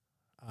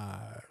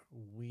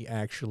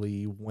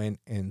went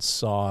and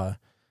saw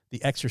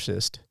The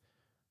Exorcist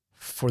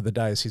for the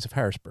Diocese of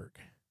Harrisburg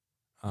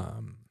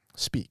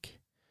speak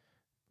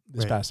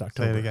this Wait, past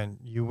October. Say it again.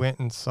 You went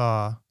and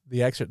saw, The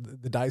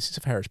Diocese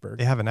of Harrisburg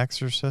they have an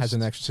exorcist? has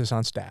an exorcist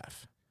on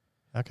staff,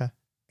 Okay.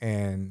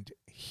 and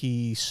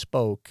he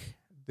spoke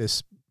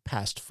this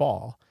past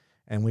fall,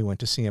 and we went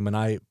to see him, and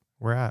I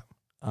Where at?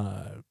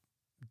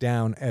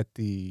 down at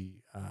the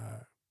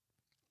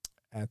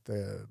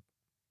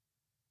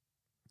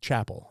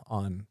chapel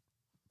on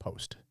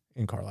Post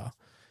in Carlisle,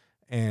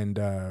 and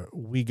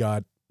we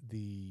got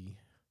an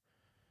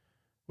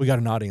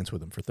audience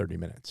with him for 30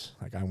 minutes.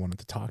 Like, I wanted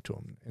to talk to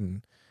him,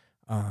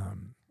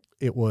 and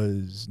it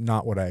was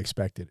not what I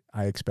expected.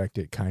 I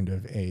expected kind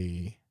of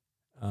a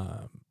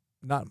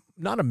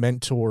not a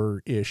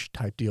mentor-ish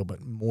type deal, but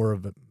more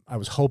of a, I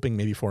was hoping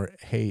maybe for,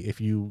 hey, if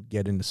you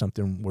get into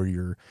something where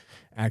you're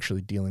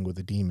actually dealing with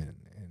a demon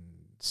and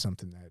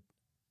something that,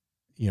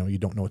 you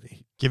don't know.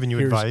 Giving you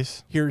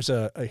advice? Here's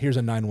a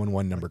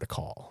 911 number to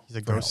call. He's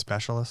a for ghost help.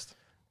 specialist?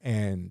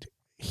 And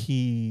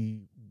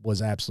he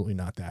was absolutely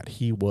not that.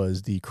 He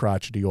was the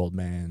crotchety old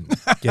man.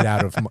 Get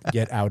out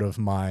of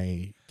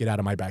my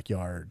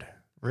backyard.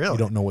 Really? You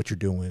don't know what you're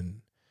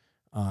doing.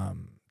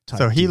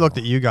 So he looked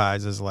at you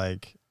guys as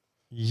like,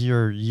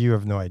 you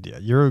have no idea.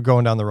 You're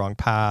going down the wrong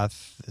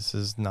path. This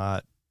is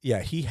not. Yeah,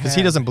 Because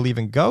he doesn't believe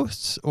in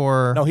ghosts,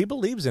 or No, he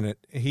believes in it.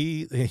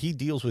 He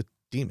deals with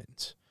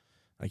demons.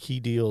 Like, he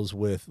deals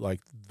with like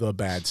the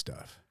bad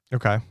stuff.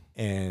 Okay.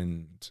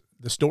 And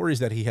the stories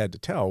that he had to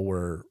tell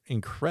were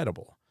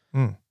incredible.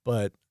 Mm.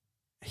 But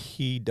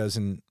he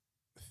doesn't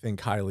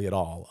think highly at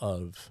all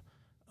of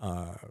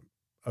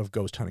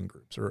ghost hunting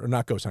groups, or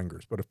not ghost hunting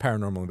groups, but of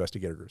paranormal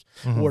investigator groups.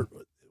 Mhm. Or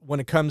when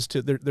it comes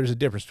to, there's a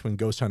difference between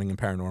ghost hunting and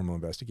paranormal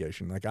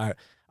investigation. Like,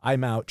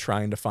 I'm out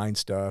trying to find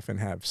stuff and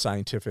have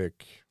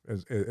scientific,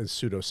 as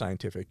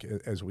pseudo-scientific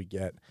as we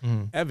get,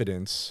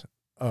 evidence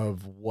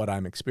of what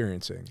I'm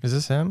experiencing. Is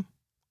this him?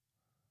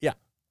 Yeah.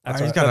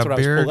 He's got a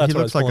beard. He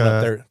looks like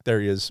There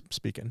he is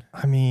speaking.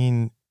 I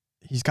mean,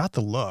 he's got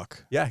the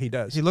look. Yeah, he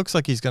does. He looks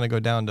like he's going to go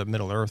down to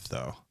Middle Earth,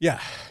 though.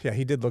 Yeah,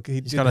 he did look.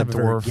 He's got a have a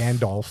very dwarf.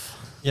 Gandalf.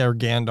 Yeah, or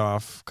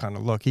Gandalf kind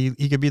of look. He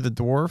could be the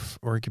dwarf,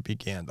 or he could be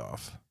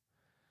Gandalf.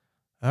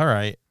 All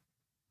right.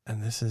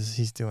 And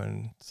he's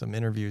doing some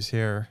interviews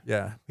here.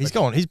 Yeah,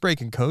 He's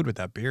breaking code with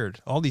that beard.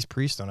 All these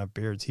priests don't have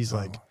beards. He's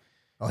like,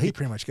 he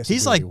pretty much gets.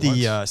 he's to do what like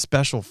he the wants.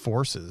 special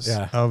forces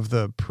Yeah. of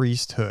the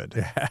priesthood.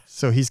 Yeah.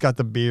 So he's got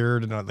the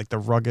beard and like the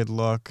rugged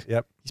look.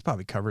 Yep. He's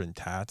probably covered in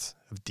tats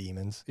of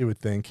demons. You would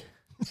think.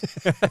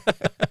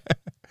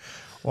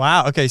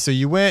 Wow. Okay. So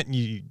you went and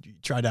you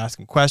tried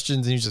asking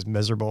questions and he's just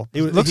miserable.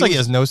 He was- Looks he like he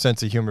was- has no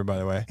sense of humor, by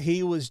the way.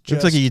 He was just.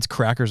 Looks like he eats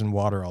crackers and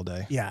water all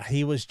day. Yeah,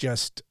 he was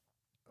just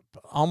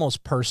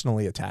almost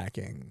personally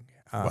attacking.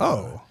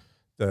 Whoa.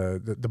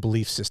 The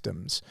belief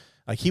systems.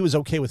 Like, he was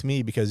okay with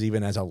me because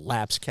even as a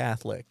lapsed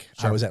Catholic,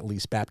 I Sure. was at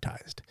least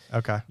baptized.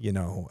 Okay.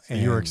 So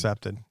you were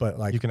accepted. But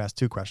like, You can ask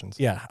 2 questions.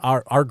 yeah,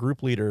 our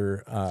group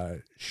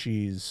leader,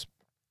 she's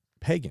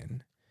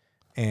pagan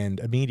and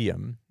a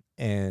medium,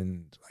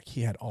 and like,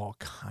 he had all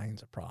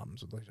kinds of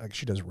problems with, like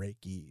she does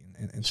Reiki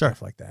and Sure.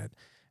 stuff like that.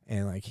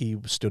 And like, he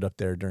stood up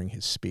there during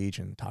his speech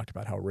and talked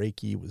about how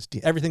Reiki was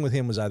everything with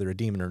him was either a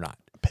demon or not.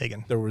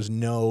 Pagan. There was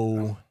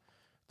no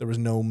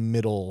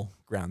middle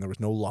ground. There was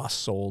no lost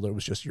soul. There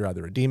was just, you're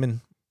either a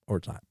demon or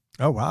it's not.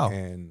 Oh, wow.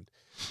 And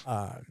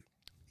I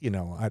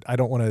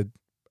don't want to.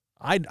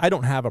 I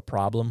don't have a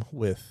problem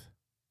with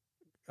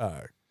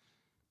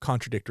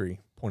contradictory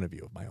point of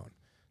view of my own.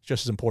 It's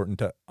just as important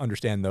to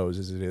understand those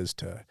as it is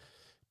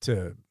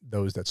to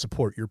those that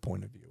support your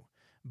point of view.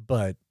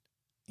 But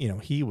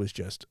he was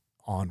just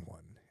on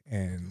one,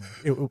 and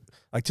it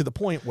like to the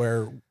point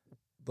where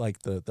like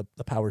the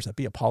powers that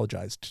be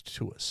apologized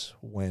to us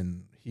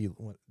when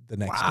the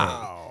next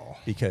day,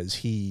 because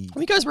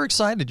Well, you guys were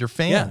excited. You're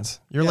fans.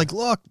 You're like,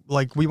 look,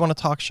 like, we want to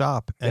talk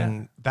shop.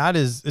 And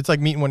it's like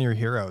meeting one of your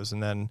heroes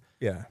and then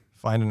yeah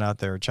finding out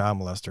they're a child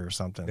molester or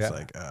something. Yeah. It's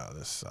like, oh,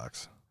 this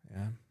sucks.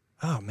 Yeah.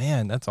 Oh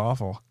man, that's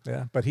awful.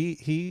 Yeah. But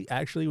he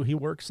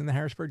works in the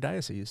Harrisburg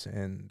Diocese,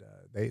 and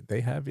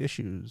they have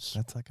issues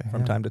That's like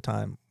from time to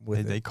time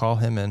with they it. call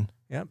him in.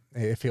 Yep.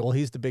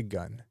 He's the big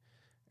gun.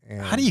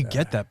 And, How do you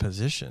get that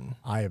position?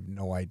 I have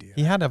no idea.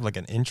 He had to have like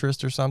an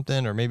interest or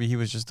something, or maybe he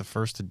was just the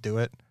first to do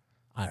it.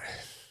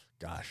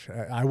 Gosh,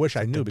 I wish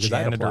I knew, because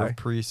I'd janitor apply. of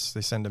priests,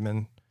 they send him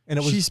in. And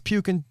it was She's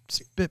puking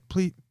spit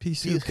pea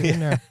soup in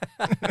there.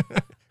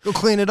 Go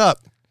clean it up.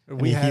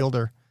 And he healed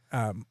her.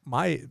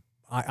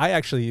 I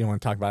actually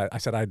want to talk about it. I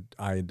said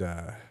I'd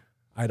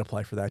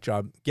apply for that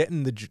job.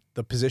 Getting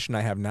the position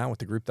I have now with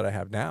the group that I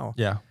have now.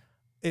 Yeah.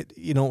 It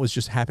was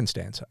just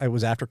happenstance. I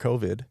was after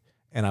COVID,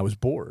 and I was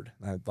bored.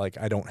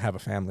 I don't have a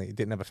family.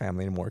 Didn't have a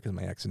family anymore because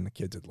my ex and the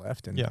kids had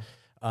left. And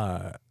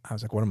I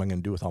was like, what am I going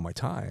to do with all my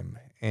time?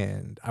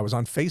 And I was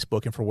on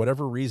Facebook, and for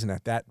whatever reason,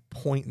 at that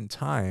point in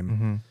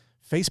time,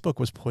 Facebook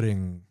was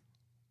putting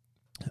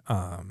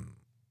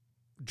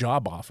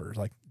job offers,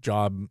 like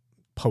job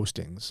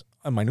postings,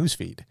 on my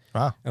newsfeed.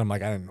 Wow. And I'm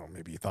like, I didn't know,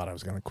 maybe you thought I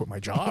was going to quit my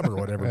job or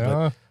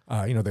whatever.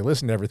 But they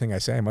listened to everything I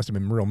say. I must have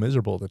been real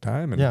miserable at the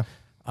time. And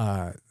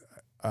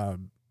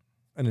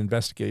an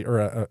investigator,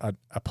 or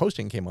a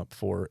posting came up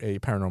for a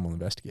paranormal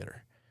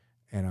investigator.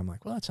 And I'm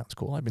like, well, that sounds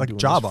cool. I've been like doing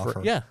job this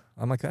offer. Yeah.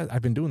 I'm like, that.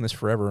 I've been doing this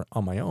forever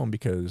on my own,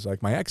 because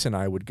like my ex and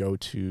I would go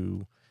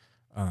to,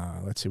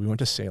 let's see, we went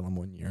to Salem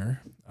one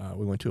year.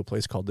 We went to a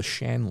place called the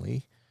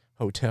Shanley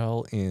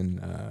Hotel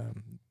in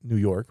New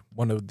York.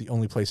 One of the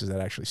only places that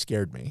actually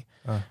scared me.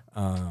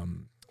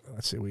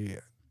 Let's see,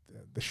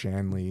 the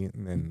Shanley,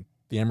 and then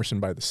the Emerson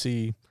by the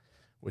Sea,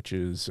 which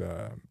is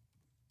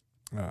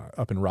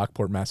up in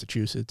Rockport,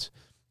 Massachusetts.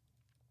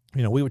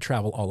 We would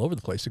travel all over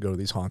the place to go to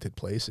these haunted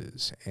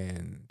places,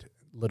 and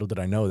little did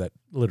I know that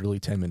literally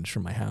 10 minutes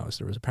from my house,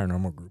 there was a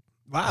paranormal group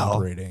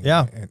operating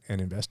and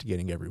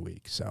investigating every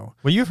week. So,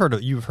 well, you've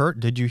heard,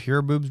 did you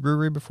hear Boob's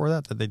Brewery before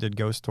that they did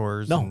ghost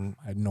tours? No,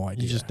 I had no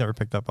idea. You just never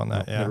picked up on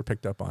that. No, never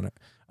picked up on it.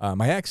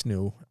 My ex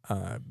knew,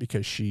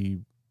 because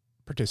she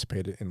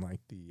participated in like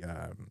the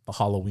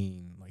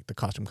Halloween, like the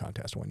costume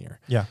contest one year.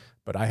 Yeah.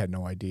 But I had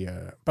no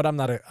idea. But I'm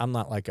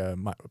not like a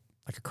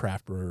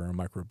craft brewer or a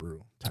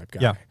microbrew type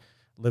guy. Yeah.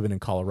 Living in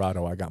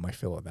Colorado, I got my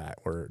fill of that,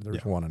 where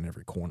there's one on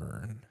every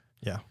corner. And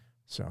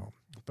so,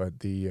 but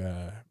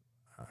the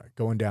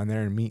going down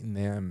there and meeting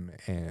them,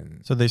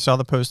 and so they saw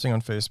the posting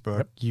on Facebook.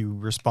 Yep. You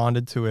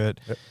responded to it.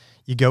 Yep.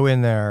 You go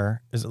in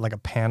there. Is it like a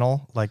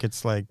panel? Like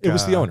it's like it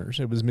was the owners.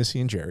 It was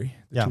Missy and Jerry,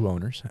 the 2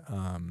 owners.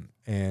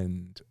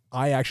 And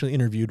I actually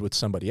interviewed with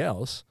somebody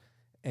else,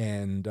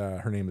 and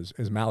her name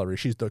is Mallory.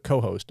 She's the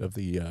co-host of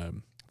the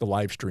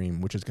live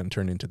stream, which is going to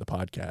turn into the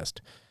podcast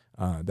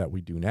that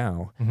we do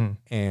now.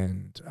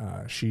 And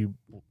she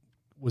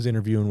was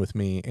interviewing with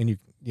me, and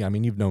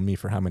you've known me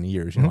for how many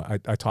years? You know,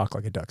 I talk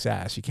like a duck's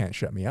ass. You can't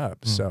shut me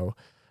up. So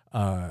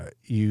I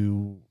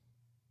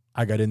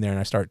got in there and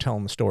I started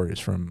telling the stories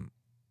from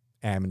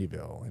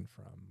Amityville and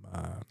from.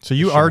 So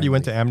you already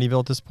went to Amityville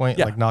at this point,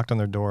 like knocked on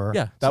their door.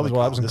 Yeah, that was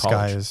while I was in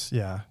college.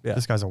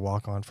 This guy's a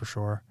walk on for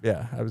sure.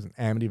 Yeah, I was in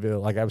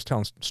Amityville. Like I was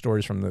telling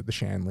stories from the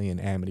Shanley and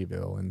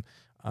Amityville and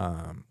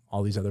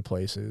all these other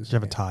places. Did you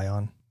have a tie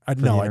on?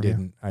 No, I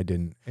didn't. I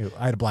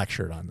had a black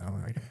shirt on though.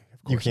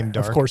 You came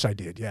dark. Of course I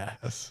did. Yeah.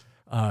 Yes.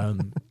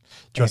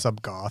 Dress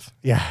up goth.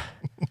 Yeah.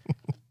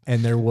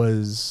 And there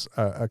was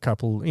a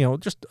couple,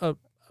 just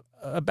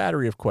a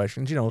battery of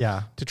questions,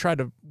 to try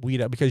to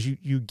weed out, because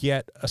you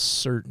get a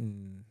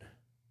certain,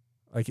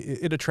 like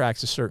it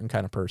attracts a certain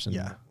kind of person.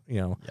 Yeah.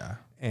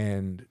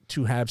 And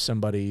to have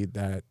somebody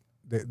that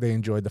they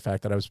enjoyed the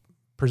fact that I was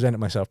presented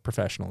myself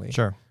professionally.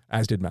 Sure.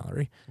 As did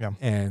Mallory. Yeah.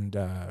 And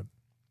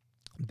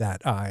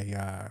that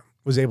I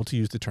was able to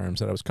use the terms,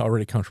 that I was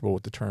already comfortable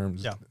with the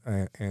terms,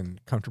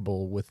 and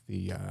comfortable with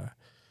the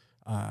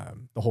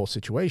whole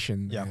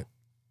situation. Yeah. That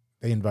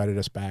they invited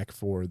us back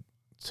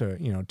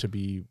to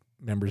be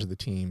members of the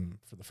team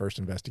for the first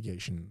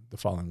investigation the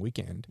following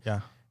weekend.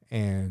 Yeah.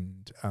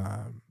 And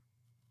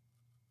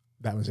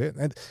that was it.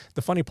 And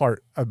the funny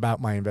part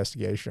about my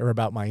investigation, or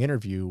about my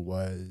interview,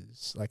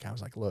 was like, I was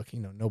like, look,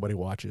 nobody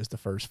watches the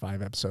first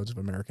 5 episodes of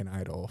American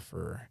Idol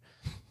for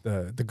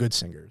the good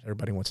singers.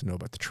 Everybody wants to know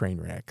about the train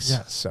wrecks.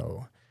 Yes.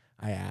 So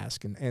I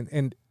asked,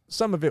 and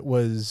some of it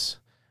was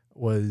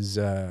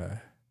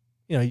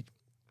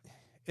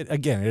it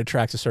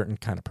attracts a certain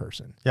kind of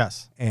person.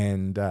 Yes.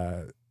 And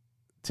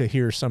to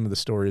hear some of the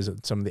stories of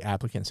some of the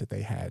applicants that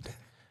they had,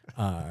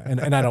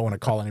 and I don't want to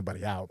call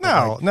anybody out.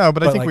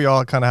 But I think we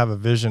all kind of have a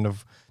vision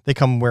of, they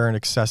come wearing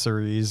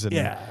accessories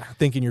and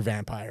thinking you're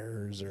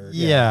vampires, or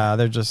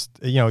they're just,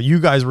 you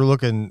guys were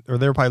looking, or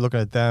they were probably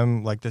looking at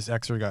them like this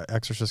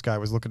exorcist guy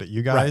was looking at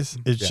you guys.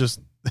 Right. It's just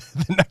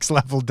the next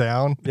level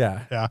down.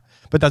 Yeah.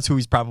 But that's who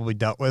he's probably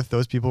dealt with,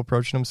 those people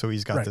approaching him. So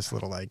he's got this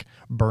little like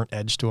burnt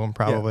edge to him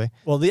probably. Yeah.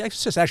 Well, the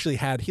exorcist actually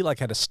had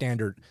a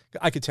standard,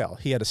 I could tell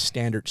he had a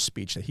standard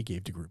speech that he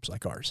gave to groups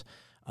like ours.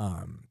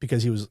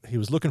 Because he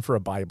was looking for a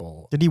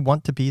Bible. Did he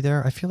want to be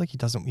there? I feel like he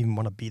doesn't even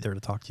want to be there to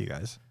talk to you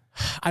guys.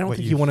 I don't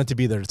think he wanted to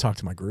be there to talk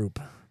to my group.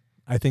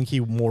 I think he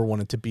more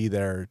wanted to be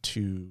there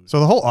to. So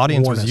the whole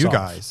audience warn was us you off.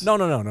 guys. No.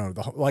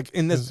 Like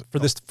in this for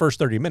this first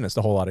 30 minutes,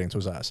 the whole audience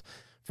was us.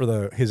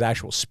 For his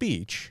actual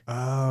speech.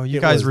 Oh, you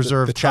It guys was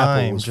reserved the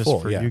chapel time was just full,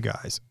 for yeah. you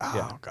guys. Oh,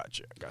 Yeah.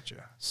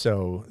 gotcha.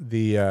 So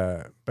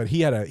but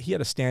he had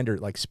a standard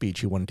like speech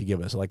he wanted to give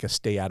us, like a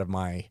stay out of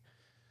my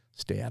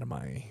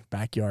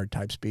backyard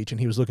type speech, and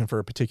he was looking for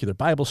a particular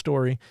Bible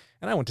story.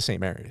 And I went to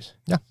St. Mary's.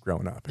 Yeah.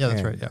 Growing up. Yeah,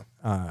 that's And, right. Yeah,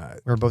 we Uh,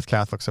 were both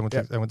Catholics. I went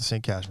Yep. to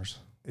St. Casimir's.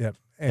 Yep.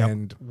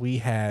 And we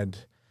had.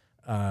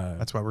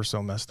 That's why we're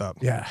so messed up.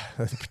 Yeah,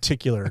 a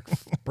particular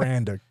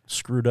brand of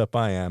screwed up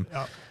I am.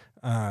 Yep.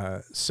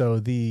 So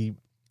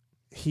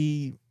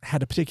he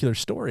had a particular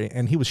story,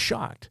 and he was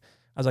shocked.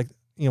 I was like,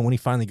 when he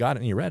finally got it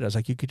and he read it, I was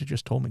like, you could have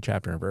just told me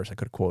chapter and verse. I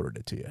could have quoted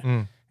it to you.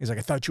 Mm. He's like,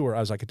 I thought you were. I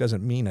was like, it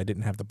doesn't mean I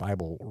didn't have the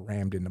Bible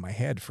rammed into my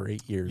head for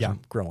 8 years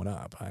growing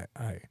up.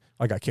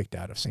 I got kicked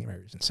out of St.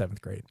 Mary's in 7th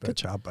grade. But Good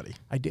job, buddy.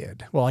 I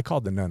did. Well, I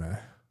called the nun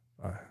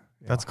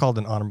That's called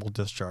an honorable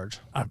discharge.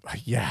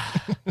 yeah.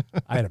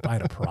 I had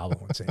a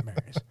problem with St.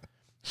 Mary's.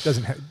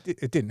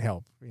 It didn't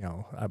help.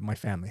 My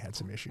family had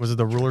some issues. Was it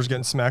the rulers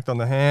getting smacked on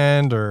the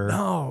hand, or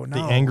No. the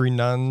angry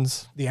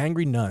nuns? The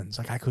angry nuns.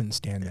 Like, I couldn't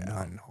stand the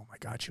nun. Oh my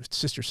God, she was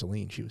Sister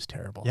Celine. She was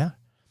terrible. Yeah,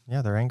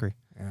 they're angry.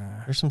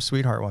 Yeah. There's some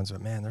sweetheart ones,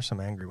 but man, there's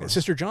some angry ones.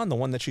 Sister John, the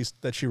one that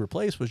she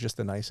replaced, was just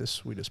the nicest,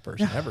 sweetest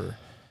person ever.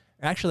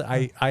 Actually,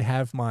 I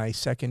have my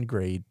 2nd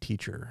grade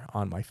teacher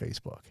on my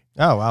Facebook.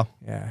 Oh wow.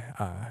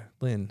 Yeah,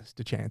 Lynn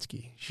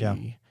Stachansky.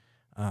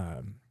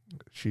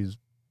 She's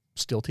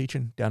still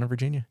teaching down in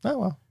Virginia. Oh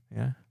well.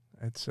 Yeah,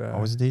 it's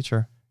Always a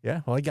teacher.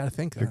 Yeah, well, I got to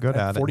think You're good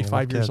at it.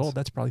 45 years kids. old.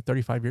 That's probably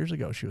 35 years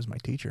ago. She was my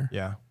teacher.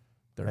 Yeah.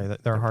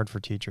 They're hard for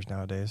teachers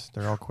nowadays.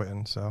 They're all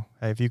quitting. So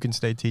hey, if you can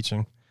stay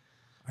teaching,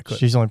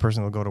 she's the only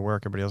person that'll go to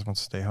work. Everybody else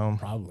wants to stay home.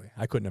 Probably.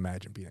 I couldn't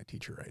imagine being a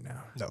teacher right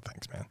now. No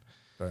thanks, man.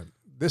 But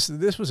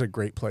this was a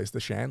great place, the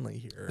Shanley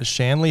here. The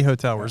Shanley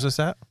Hotel. Where's this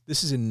at?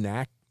 This is in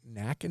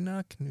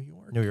Nacogdoches,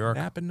 New York.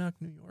 Napanoch,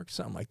 New York.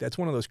 Something like that. It's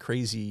one of those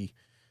crazy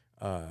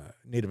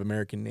Native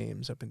American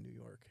names up in New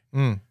York.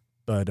 Mm.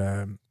 But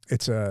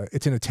it's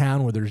in a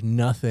town where there's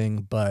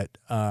nothing but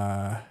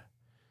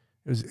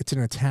it's in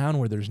a town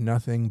where there's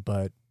nothing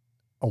but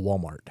a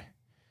Walmart.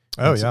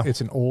 Oh yeah. It's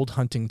an old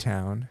hunting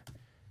town,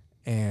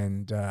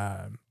 and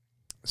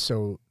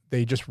so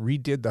they just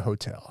redid the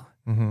hotel.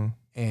 Mm-hmm.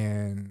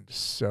 And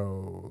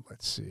so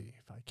let's see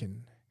if I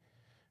can.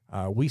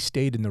 We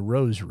stayed in the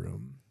Rose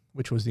Room,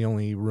 which was the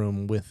only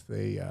room with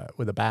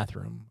a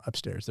bathroom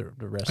upstairs. The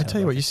rest. I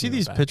tell you what, you see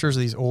these pictures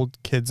of these old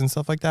kids and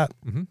stuff like that.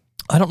 Mm-hmm.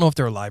 I don't know if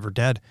they're alive or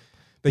dead.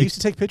 They used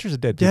to take pictures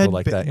of dead people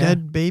like that. Yeah.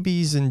 Dead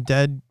babies and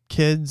dead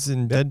kids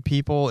and dead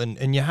people,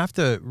 and you have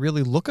to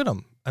really look at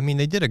them. I mean,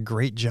 they did a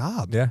great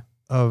job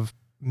of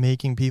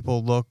making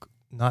people look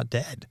not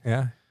dead.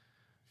 Yeah.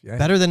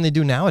 Better than they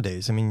do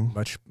nowadays. I mean,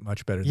 much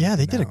better. Yeah,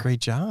 they did a great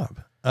job.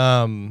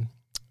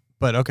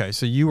 But okay,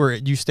 so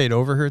you stayed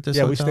over here at this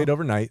hotel? We stayed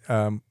overnight.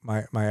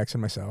 My ex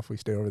and myself, we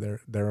stayed over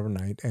there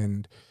overnight,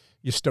 and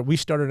we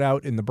started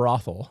out in the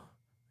brothel.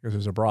 Because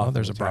there's a brothel. Oh,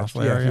 there's a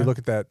brothel area. area. If you look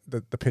at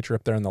the picture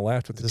up there on the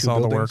left with the two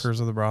buildings. All the workers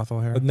of the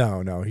brothel here?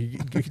 No.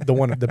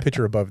 The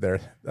picture above there,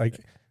 like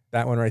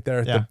that one right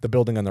there. Yeah. The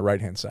building on the right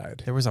hand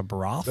side. There was a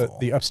brothel.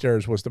 The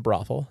upstairs was the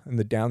brothel, and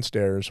the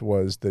downstairs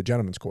was the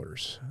gentleman's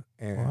quarters.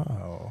 And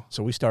wow.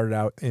 so we started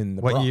out in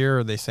the. What year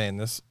are they saying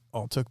this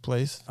all took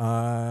place?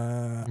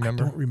 I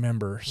don't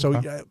remember.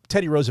 So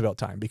Teddy Roosevelt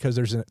time, because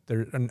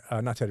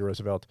not Teddy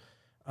Roosevelt.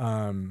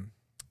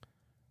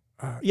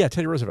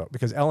 Teddy Roosevelt,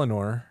 because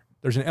Eleanor.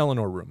 There's an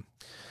Eleanor room.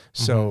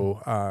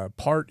 So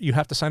you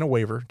have to sign a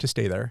waiver to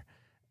stay there,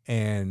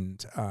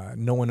 and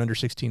no one under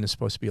 16 is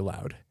supposed to be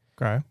allowed.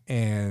 Okay.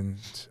 And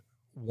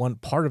one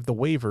part of the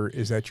waiver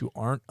is that you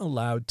aren't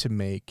allowed to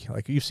make,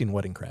 like, you've seen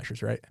Wedding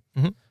Crashers, right?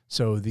 Mm-hmm.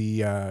 So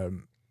the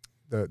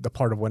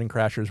part of Wedding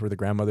Crashers where the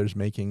grandmother's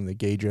making the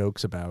gay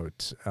jokes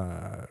about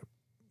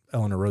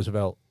Eleanor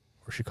Roosevelt,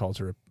 or she calls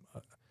her,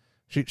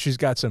 she's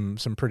got some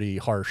pretty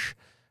harsh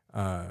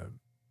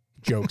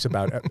jokes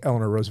about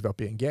Eleanor Roosevelt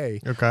being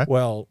gay. Okay.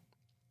 Well,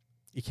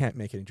 you can't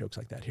make any jokes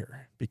like that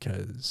here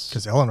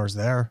because Eleanor's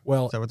there.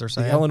 Well, is that what they're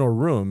saying? The Eleanor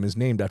room is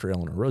named after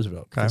Eleanor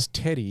Roosevelt. Okay. Because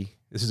Teddy,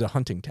 this is a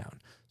hunting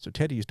town, so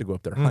Teddy used to go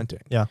up there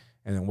hunting. Yeah.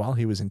 And then while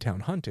he was in town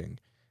hunting,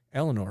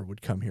 Eleanor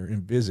would come here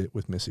and visit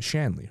with Mrs.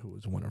 Shanley, who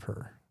was one of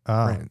her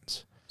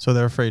friends. So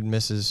they're afraid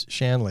Mrs.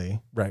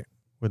 Shanley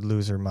would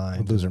lose her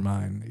mind.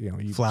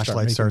 You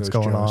flashlight starts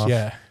going off.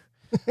 Yeah.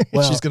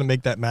 Well, she's going to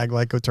make that mag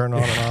light go turn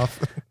on and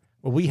off.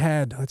 Well, we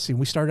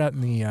started out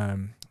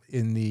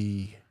in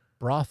the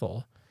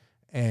brothel,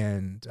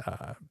 and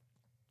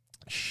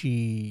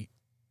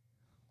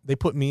they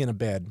put me in a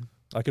bed,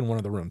 like in one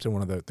of the rooms, in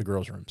one of the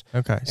girls' rooms.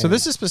 Okay. So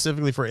this is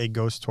specifically for a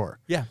ghost tour.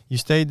 Yeah. You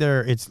stayed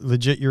there. It's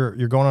legit. You're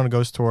going on a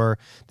ghost tour.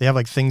 They have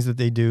like things that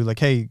they do, like,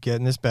 hey, get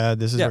in this bed.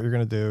 This is what you're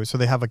going to do. So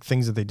they have like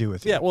things that they do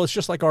with you. Yeah. Well, it's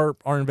just like our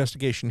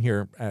investigation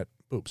here at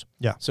Boobs.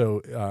 Yeah.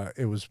 So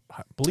it was,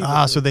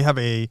 so they have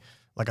a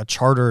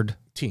chartered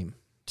team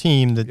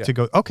team Yeah. to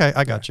go. Okay,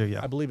 I got you. I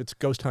Yeah. believe it's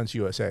Ghost Hunts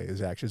USA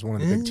is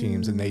one of the big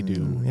teams, and they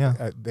do.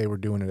 They were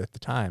doing it at the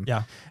time.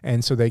 Yeah.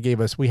 And so they gave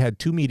us. We had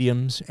 2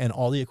 mediums and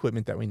all the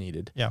equipment that we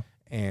needed. Yeah.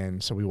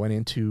 And so we went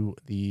into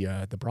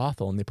the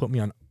brothel, and they put me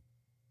on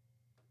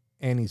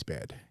Annie's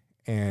bed,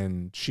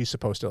 and she's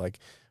supposed to, like,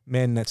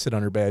 men that sit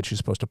on her bed, she's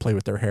supposed to play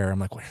with their hair. I'm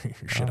like, well,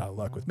 you're shit out of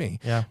luck with me.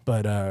 Yeah.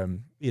 But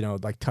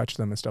like, touch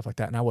them and stuff like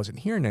that. And I wasn't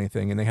hearing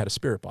anything. And they had a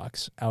spirit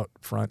box out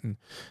front, and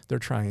they're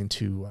trying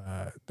to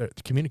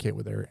communicate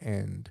with her,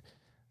 and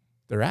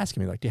they're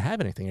asking me, like, do you have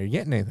anything? Are you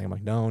getting anything? I'm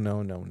like, no.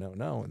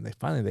 And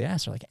they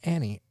asked her, like,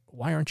 Annie,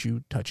 why aren't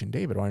you touching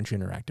David? Why aren't you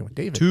interacting with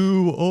David?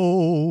 Too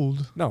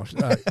old. No,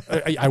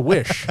 I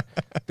wish.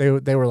 They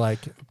were like,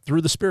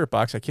 through the spirit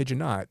box, I kid you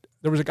not.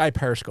 There was a guy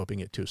periscoping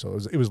it too, so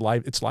it was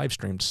live. It's live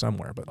streamed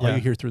somewhere, but all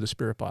you hear through the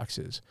spirit box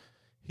is,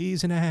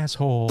 he's an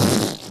asshole.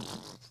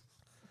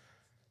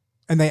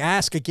 And they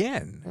ask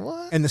again,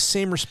 What? and the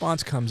same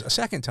response comes a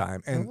second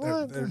time, and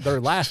they're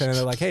laughing, and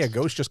they're like, hey, a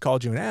ghost just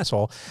called you an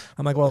asshole.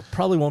 I'm like, well,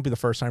 probably won't be the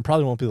first time,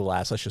 probably won't be the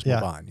last. Let's just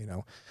move on, you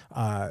know.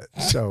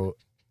 So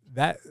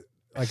that.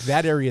 Like,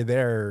 that area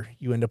there,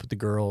 you end up with the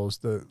girls.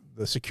 The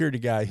security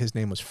guy, his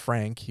name was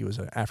Frank. He was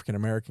an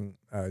African-American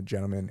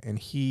gentleman, and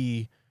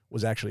he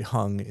was actually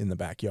hung in the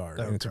backyard.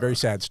 And it's a very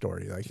sad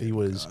story. Like,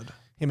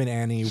 him and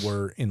Annie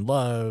were in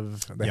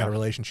love. They had a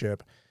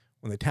relationship.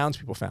 When the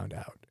townspeople found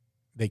out,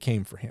 they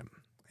came for him.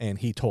 And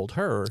he told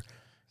her,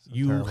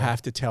 you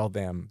have to tell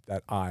them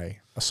that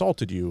I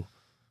assaulted you,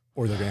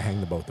 or they're going to hang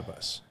the both of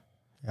us.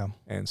 Yeah.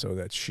 And so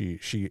that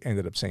she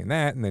ended up saying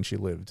that, and then she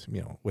lived,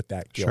 with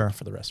that guilt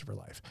for the rest of her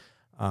life.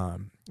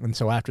 And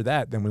so after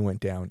that, then we went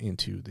down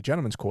into the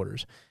gentleman's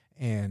quarters.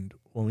 And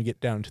when we get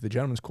down to the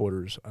gentleman's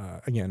quarters,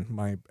 again,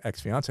 my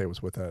ex-fiance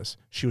was with us.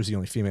 She was the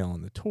only female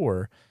on the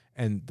tour,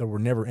 and there were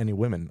never any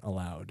women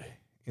allowed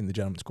in the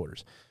gentleman's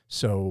quarters.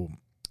 So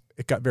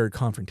it got very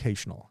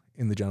confrontational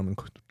in the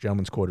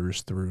gentleman's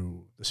quarters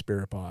through the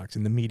spirit box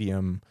and the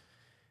medium.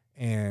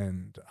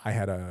 And I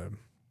had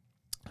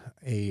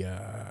we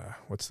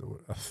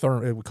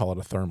call it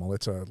a thermal.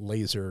 It's a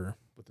laser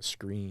with a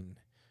screen.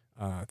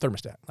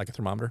 Thermostat, like a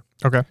thermometer.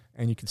 Okay.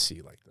 And you can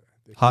see, like,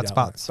 the Hot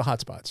spots. The hot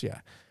spots, yeah.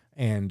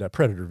 And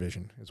predator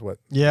vision is what.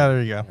 Yeah,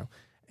 there you go.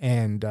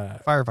 And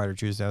firefighter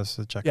choose those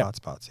to check hot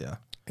spots. Yeah.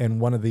 And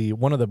one of the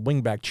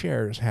wingback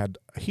chairs had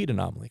a heat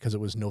anomaly because it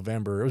was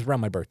November. It was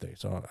around my birthday,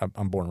 so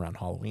I'm born around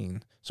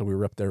Halloween. So we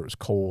were up there. It was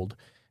cold.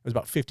 It was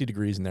about 50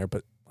 degrees in there,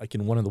 but like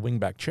in one of the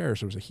wingback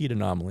chairs, there was a heat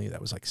anomaly that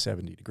was like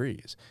 70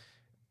 degrees.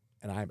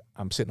 And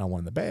I'm sitting on one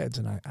of the beds,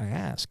 and I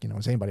ask,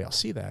 does anybody else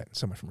see that? And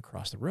someone from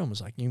across the room was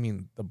like, you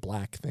mean the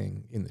black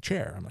thing in the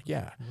chair? I'm like,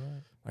 yeah.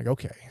 Right. Like,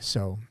 okay.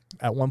 So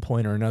at one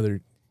point or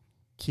another,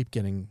 keep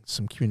getting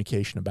some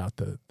communication about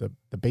the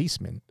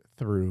basement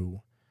through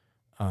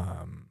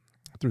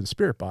the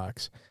spirit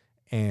box,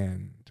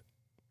 and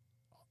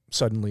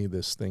suddenly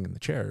this thing in the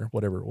chair,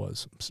 whatever it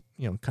was,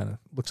 kind of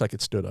looks like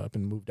it stood up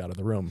and moved out of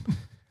the room.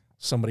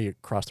 Somebody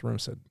across the room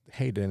said,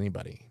 hey, did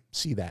anybody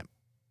see that?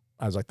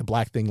 I was like, the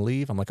black thing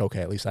leave? I'm like,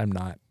 okay, at least I'm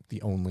not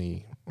the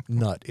only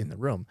nut in the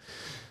room.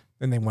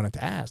 Then they wanted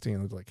to ask,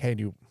 like, hey,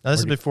 this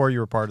is before you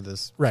were part of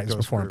this. Right, it's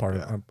before I'm part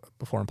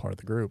of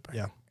the group.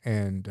 Yeah.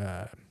 And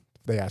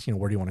they asked,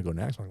 where do you want to go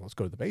next? I'm like, let's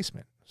go to the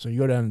basement. So you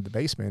go down to the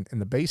basement,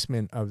 and the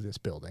basement of this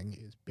building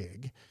is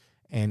big,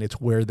 and it's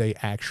where they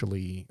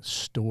actually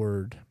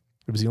stored.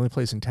 It was the only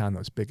place in town that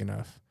was big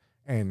enough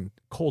and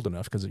cold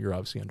enough, because you're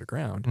obviously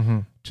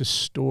underground, to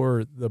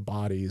store the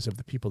bodies of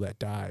the people that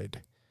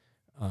died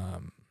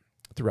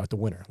throughout the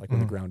winter, like when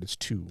the ground is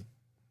too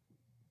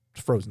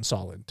frozen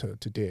solid to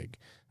dig.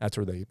 That's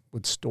where they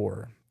would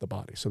store the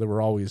bodies. So there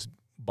were always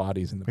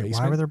bodies in the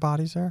basement. Why were there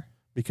bodies there?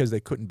 Because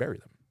they couldn't bury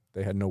them.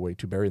 They had no way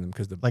to bury them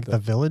because the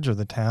village or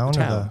the town?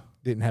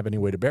 Didn't have any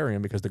way to bury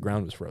them because the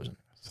ground was frozen.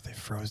 So they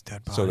froze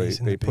dead bodies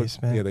in the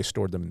basement? Yeah, they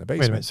stored them in the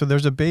basement. Wait a minute. So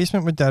there's a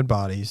basement with dead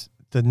bodies.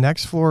 The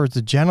next floor is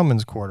the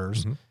gentleman's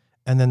quarters.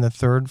 And then the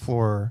third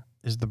floor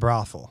is the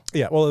brothel.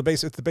 Yeah, well,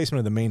 it's the basement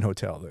of the main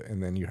hotel.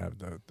 And then you have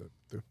the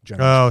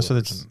gentleman's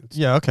quarters. So it's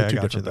yeah, okay, I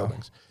got you, though.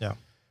 Buildings. Yeah.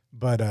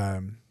 But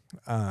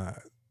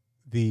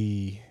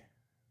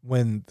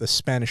when the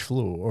Spanish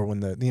flu, or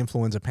when the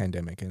influenza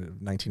pandemic in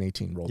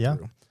 1918 rolled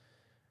through,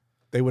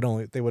 they would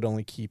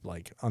only keep,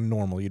 like, on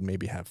normal, you'd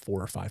maybe have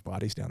 4 or 5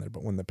 bodies down there.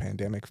 But when the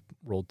pandemic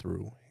rolled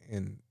through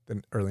in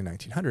the early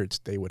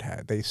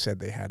 1900s, they said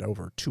they had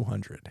over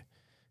 200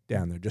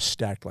 down there, just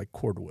stacked like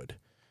cordwood.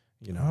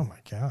 Oh my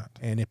God.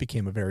 And it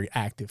became a very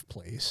active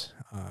place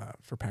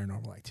for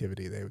paranormal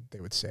activity, they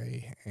would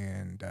say.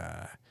 And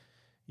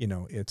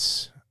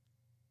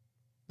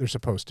there's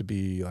supposed to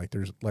be, like,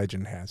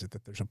 legend has it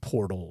that there's a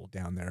portal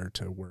down there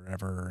to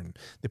wherever, and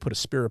they put a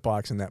spirit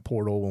box in that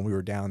portal when we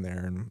were down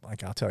there, and,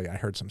 like, I'll tell you, I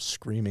heard some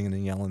screaming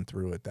and yelling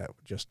through it.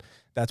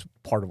 That's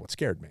part of what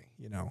scared me,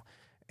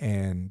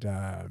 and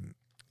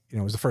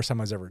it was the first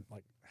time I was ever,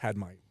 like, had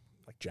my,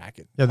 like,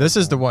 jacket. Yeah, this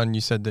is the one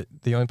you said that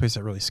the only place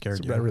that really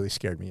scared you. That really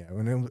scared me, yeah.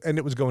 And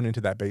it was going into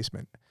that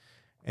basement.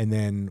 And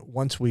then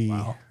once we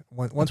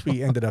once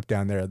we ended up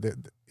down there,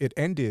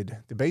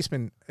 the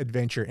basement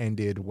adventure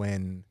ended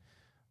when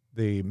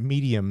the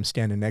medium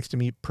standing next to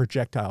me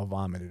projectile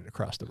vomited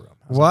across the room.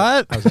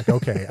 What? I was like,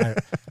 okay,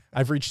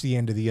 I've reached the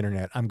end of the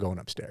internet. I'm going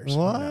upstairs.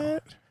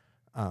 What?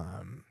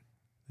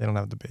 They don't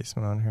have the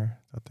basement on here.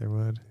 Thought they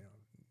would.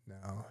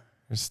 No.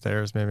 There's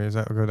stairs, maybe. Does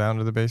that go down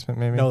to the basement,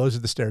 maybe? No, those are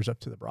the stairs up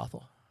to the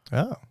brothel.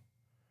 Oh.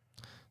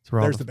 That's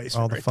where There's the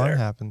basement all the right fun there.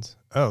 happens.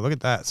 Oh, look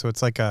at that. So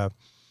it's like a...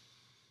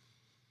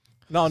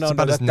 No, It's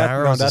about as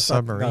narrow as a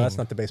submarine. No, that's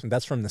not the basement.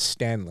 That's from the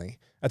Stanley.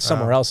 That's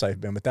somewhere else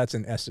I've been, but that's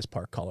in Estes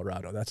Park,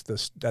 Colorado. That's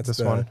this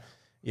the one?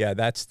 Yeah,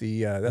 that's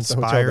the hotel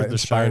Inspired that The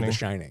inspired Shining. The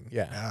Shining.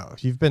 Yeah, Oh,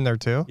 you've been there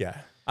too?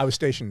 yeah. I was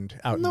stationed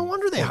out. No in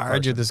wonder they Fort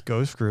hired you Carson. this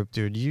ghost group,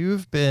 dude.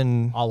 You've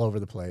been All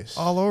over the place.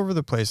 all over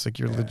the place. Like,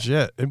 you're Yeah.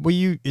 legit.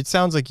 Well, it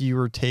sounds like you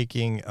were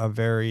taking a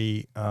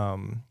very,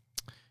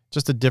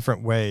 just a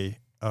different way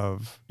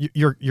of,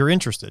 you're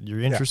interested.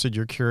 You're interested.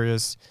 You're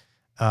curious.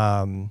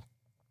 And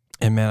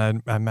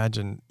man, I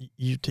imagine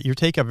you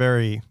take a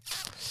very,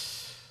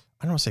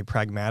 I don't want to say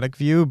pragmatic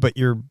view, but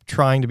you're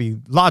trying to be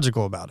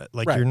logical about it.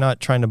 Like, Right. you're not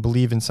trying to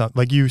believe in something.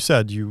 Like you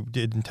said, you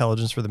did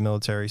intelligence for the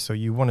military, so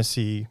you want to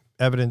see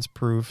evidence,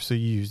 proof. So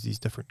you use these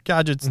different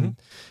gadgets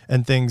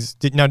and things.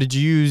 Did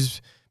you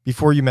use,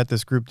 before you met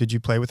this group, did you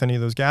play with any of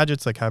those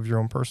gadgets? Like, have your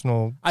own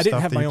personal I didn't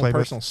stuff have that my you own played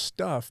with? personal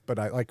stuff, but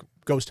I like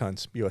Ghost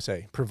Hunts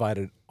USA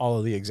provided all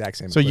of the exact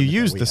same. So you equipment that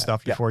used we the had.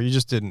 stuff Yeah. before, you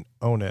just didn't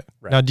own it.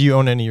 Right. Now, do you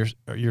own any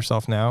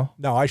yourself now?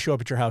 No, I show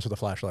up at your house with a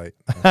flashlight.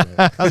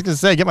 I was gonna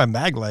say, get my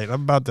mag light.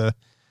 I'm about to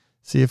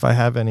see if I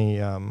have any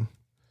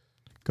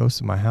ghosts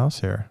in my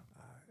house here.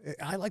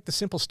 I like the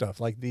simple stuff,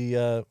 like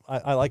the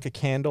I like a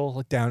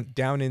candle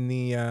down in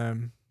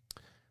the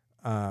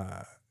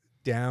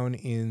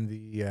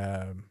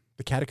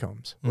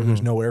catacombs where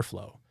there's no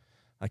airflow,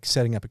 like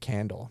setting up a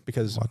candle,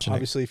 because Watching it.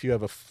 obviously if you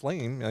have a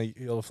flame,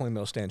 you'll have a flame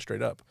that'll stand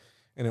straight up,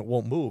 and it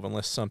won't move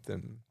unless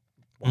something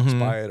walks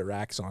by it or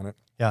acts on it.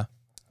 Yeah.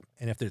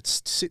 And if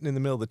it's sitting in the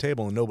middle of the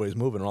table and nobody's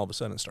moving, and all of a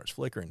sudden it starts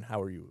flickering,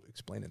 how are you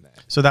explaining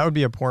that? So that would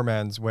be a poor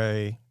man's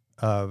way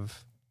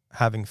of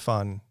having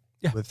fun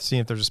Yeah. with seeing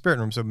if there's a spirit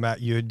room. So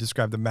Matt, you had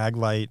described the mag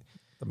light,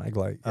 The mag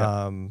light.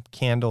 Yeah.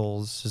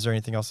 candles. Is there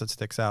anything else that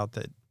sticks out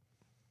that?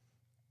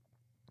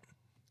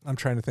 I'm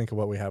trying to think of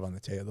what we have on the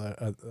table,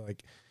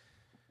 like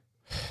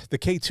the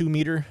K2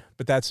 meter,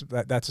 but that's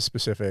a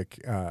specific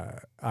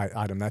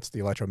item. That's the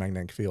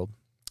electromagnetic field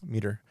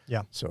meter.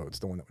 Yeah. So it's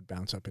the one that would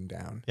bounce up and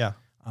down. Yeah.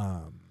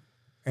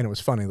 And it was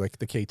funny, like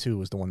the K2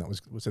 was the one that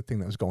was the thing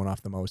that was going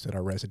off the most at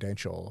our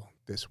residential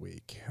this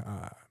week.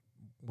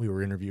 We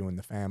were interviewing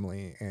the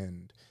family,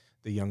 and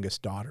the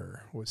youngest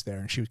daughter was there,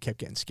 and she kept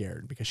getting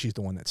scared because she's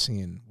the one that's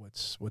seeing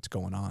what's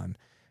going on,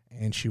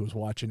 and she was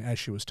watching as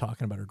she was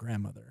talking about her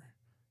grandmother.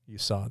 You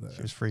saw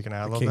She was freaking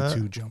out a the little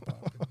K2 bit. jump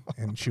up,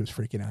 and she was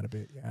freaking out a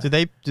bit. Yeah.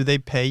 Do they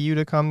pay you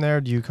to come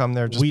there? Do you come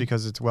there just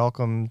because it's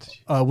welcomed?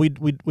 We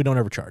don't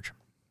ever charge.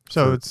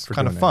 So it's for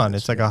kind of doing fun. that,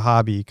 It's like yeah. a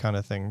hobby kind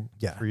of thing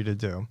Yeah. for you to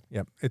do.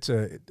 Yep. It's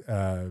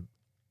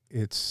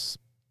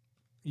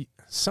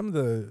some of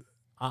the,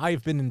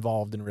 I've been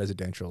involved in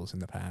residentials in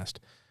the past,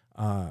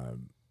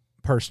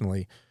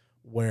 personally,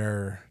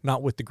 where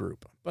not with the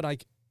group,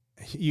 but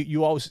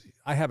you always,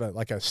 I have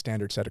a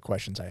standard set of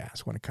questions I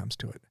ask when it comes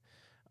to it.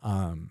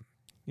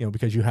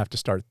 Because you have to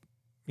start,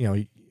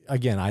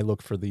 again, I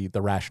look for the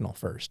rational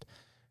first.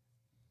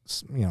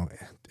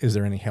 Is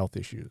there any health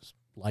issues,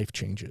 life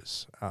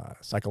changes,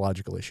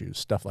 psychological issues,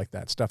 stuff like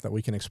that, stuff that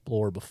we can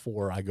explore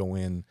before I go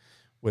in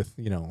with,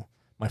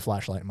 my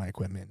flashlight and my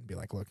equipment and be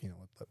like, look,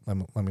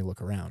 let me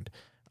look around.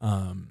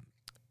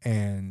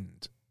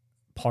 And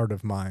part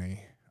of my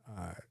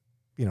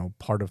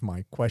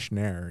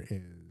questionnaire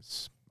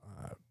is,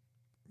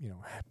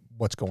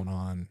 what's going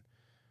on,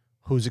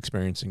 who's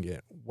experiencing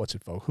it,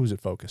 who's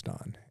it focused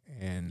on.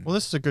 And Well,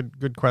 this is a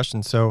good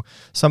question. So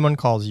someone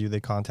calls you,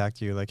 they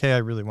contact you like, hey, I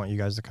really want you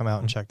guys to come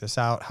out and check this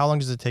out. How long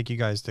does it take you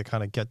guys to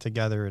kind of get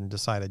together and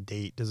decide a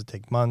date? Does it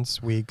take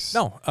months, weeks?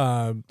 no,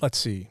 let's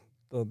see.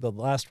 The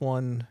last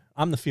one,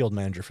 I'm the field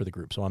manager for the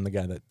group, so I'm the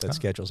guy that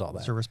schedules all It's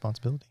that. your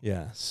responsibility.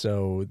 Yeah.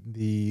 So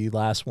the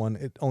last one,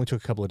 it only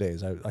took a couple of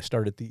days. I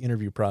started the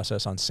interview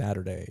process on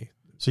Saturday.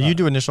 So you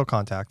do initial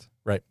contact.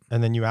 Right.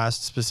 And then you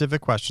ask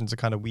specific questions to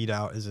kind of weed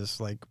out, is this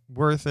like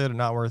worth it or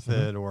not worth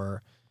it,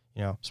 or,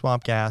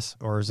 swamp gas,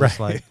 or is this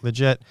like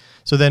legit?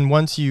 So then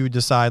once you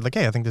decide like,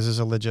 hey, I think this is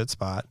a legit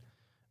spot,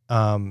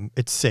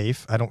 it's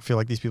safe. I don't feel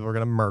like these people are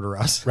going to murder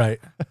us. Right.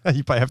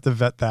 You probably have to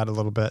vet that a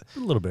little bit. A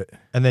little bit.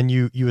 And then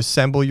you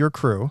assemble your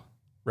crew.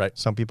 Right.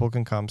 Some people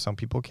can come, some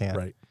people can't.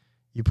 Right.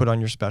 You put on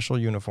your special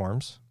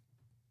uniforms.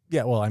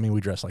 Yeah. Well, I mean, we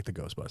dress like the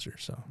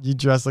Ghostbusters, so. You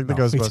dress like the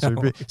No, we Ghostbusters.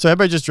 don't. So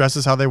everybody just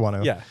dresses how they want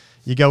to. Yeah.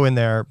 You go in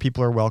there,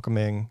 people are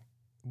welcoming.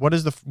 What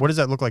does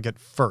that look like at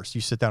first?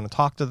 You sit down and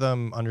talk to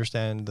them,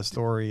 understand the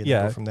story, and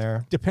then go from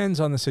there. Depends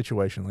on the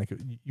situation. Like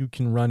you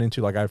can run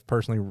into, like I've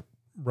personally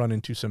run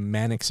into some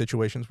manic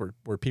situations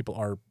where people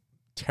are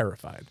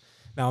terrified.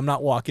 Now I'm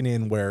not walking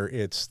in where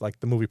it's like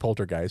the movie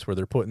Poltergeist, where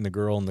they're putting the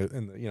girl in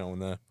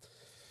the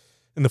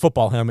in the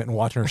football helmet and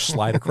watching her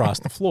slide across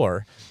the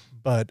floor.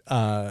 But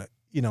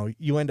you know,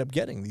 you end up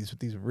getting these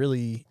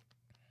really.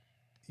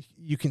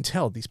 You can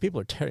tell these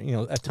people are, you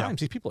know, at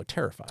times these people are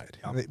terrified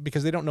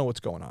because they don't know what's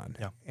going on.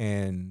 Yeah.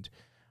 And,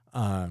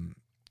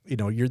 you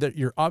know,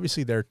 you're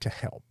obviously there to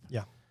help.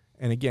 Yeah.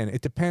 And again,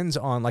 it depends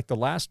on, like the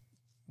last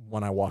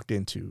one I walked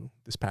into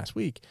this past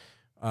week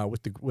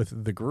with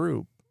the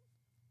group,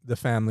 the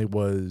family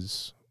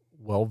was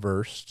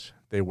well-versed.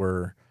 They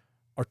were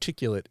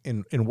articulate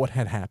in what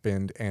had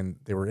happened, and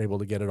they were able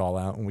to get it all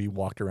out. And we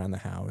walked around the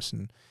house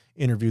and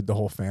interviewed the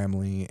whole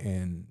family,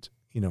 and,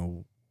 you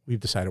know, we've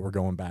decided we're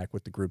going back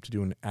with the group to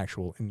do an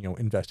actual, you know,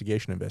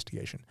 investigation.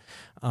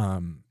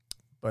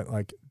 But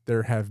like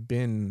there have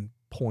been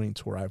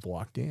points where I've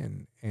walked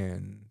in,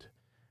 and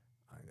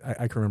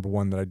I can remember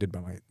one that I did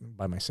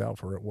by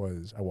myself, where it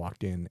was, I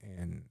walked in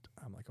and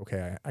I'm like,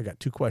 okay, I got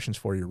 2 questions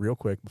for you real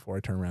quick before I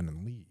turn around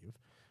and leave.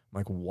 I'm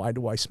like, why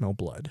do I smell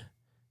blood?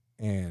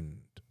 And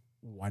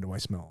why do I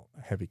smell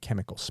a heavy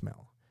chemical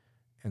smell?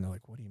 And they're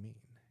like, what do you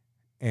mean?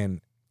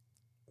 And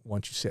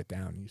once you sit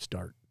down and you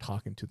start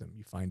talking to them,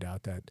 you find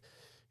out that,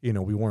 you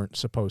know, we weren't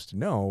supposed to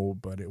know,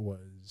 but it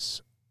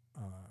was,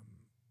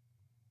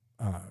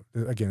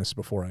 again, this is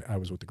before I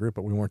was with the group,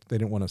 but they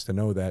didn't want us to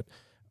know that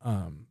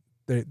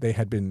they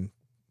had been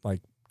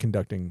like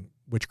conducting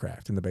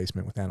witchcraft in the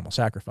basement with animal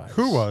sacrifice.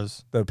 Who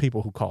was? The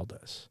people who called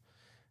us.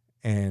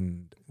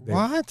 And they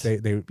had,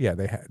 you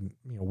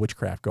know,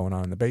 witchcraft going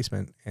on in the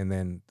basement, and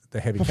then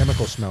the heavy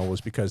chemical smell was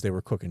because they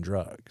were cooking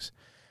drugs.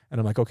 And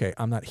I'm like, okay,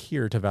 I'm not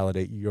here to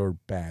validate your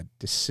bad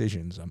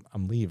decisions.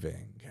 I'm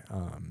leaving.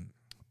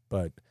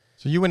 But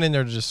so you went in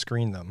there to just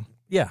screen them.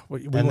 Yeah.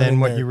 And then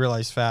what you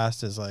realize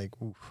fast is like,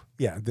 oof,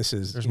 yeah,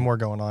 there's more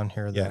going on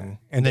here than,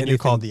 and then anything, you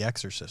called the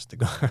exorcist to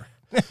go over.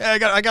 I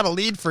got a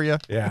lead for you.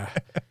 Yeah.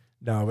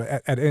 No,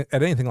 but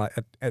at anything like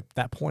at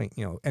that point,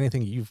 you know,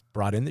 anything you've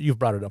brought in, that you've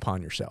brought it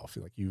upon yourself.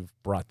 Like you've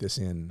brought this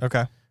in.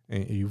 Okay.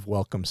 And you've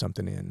welcomed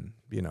something in,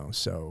 you know,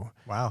 so.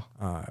 Wow.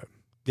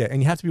 Yeah,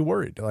 and you have to be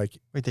worried. Like,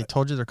 wait, they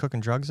told you they're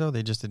cooking drugs though?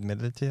 They just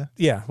admitted it to you?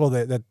 Yeah, well,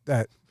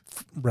 that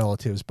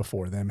relatives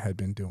before them had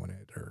been doing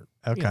it, or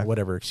you know,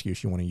 whatever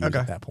excuse you want to use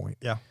at that point.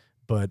 Yeah,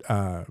 but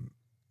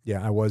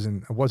yeah, I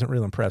wasn't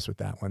real impressed with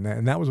that one,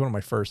 and that was one of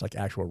my first like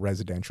actual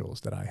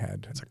residentials that I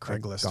had. That's a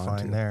Craigslist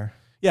find there.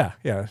 Yeah.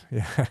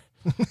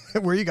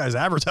 Where are you guys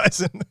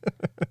advertising?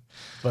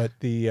 But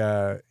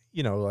the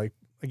you know, like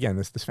again,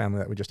 this family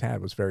that we just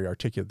had was very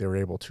articulate. They were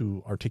able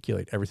to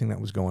articulate everything that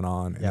was going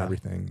on and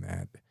everything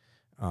that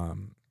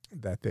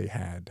that they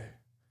had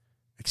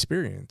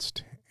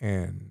experienced.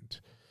 And,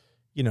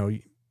 you know,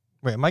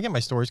 wait, am I getting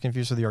my stories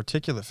confused with the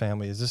Articulate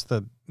family? Is this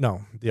the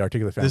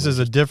Articulate family? This is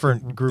a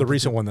different group. The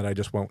recent one that I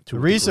just went to.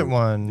 The recent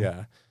one.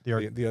 Yeah.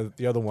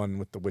 The other one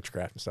with the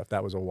witchcraft and stuff,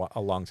 that was a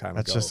long time ago.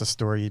 That's just a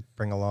story you'd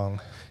bring along.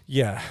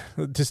 Yeah.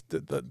 Just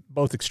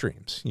both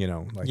extremes, you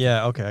know. Like,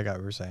 yeah, okay, I got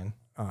what you're saying.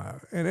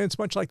 And it's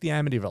much like the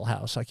Amityville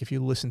house. Like if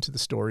you listen to the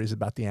stories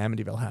about the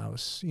Amityville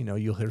house, you know,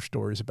 you'll hear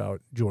stories about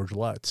George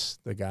Lutz,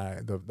 the guy,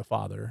 the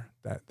father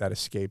that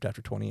escaped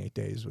after 28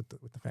 days with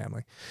the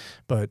family.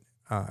 But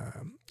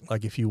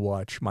like if you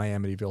watch My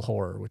Amityville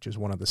Horror, which is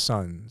one of the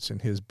sons in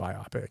his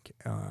biopic,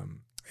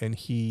 and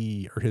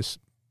his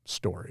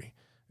story,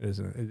 it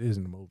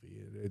isn't a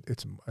movie,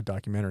 it's a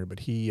documentary, but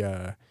he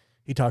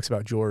talks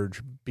about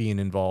George being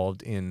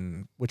involved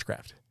in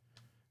witchcraft.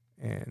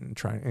 And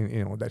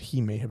you know, that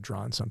he may have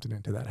drawn something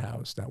into that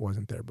house that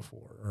wasn't there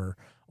before, or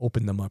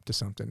opened them up to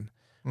something.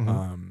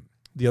 Mm-hmm.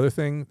 The other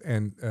thing,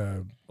 and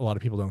a lot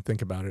of people don't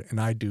think about it,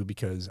 and I do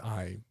because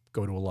I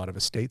go to a lot of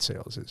estate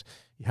sales, is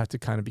you have to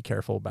kind of be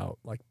careful about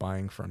like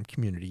buying from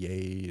community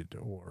aid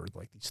or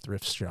like these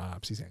thrift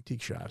shops, these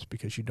antique shops,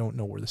 because you don't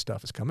know where the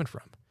stuff is coming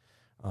from.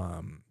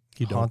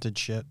 Haunted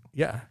shit.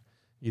 Yeah.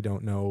 You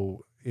don't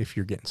know if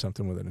you're getting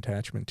something with an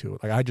attachment to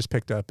it. Like I just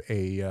picked up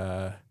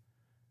a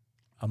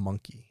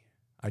monkey.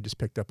 I just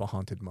picked up a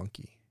haunted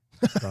monkey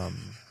from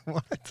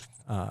what?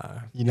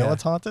 You know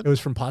it's haunted? It was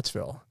from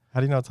Pottsville. How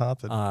do you know it's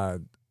haunted?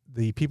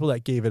 The people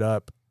that gave it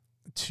up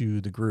to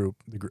the group,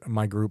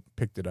 my group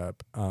picked it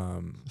up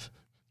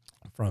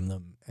from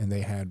them, and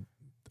they had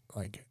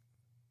like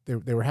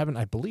they were having,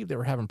 I believe they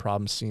were having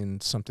problems seeing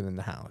something in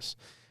the house,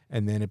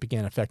 and then it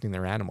began affecting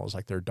their animals.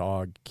 Like their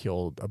dog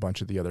killed a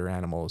bunch of the other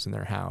animals in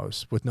their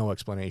house with no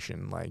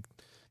explanation. Like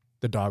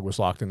the dog was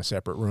locked in a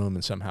separate room,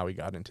 and somehow he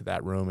got into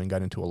that room and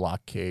got into a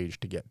lock cage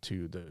to get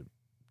to the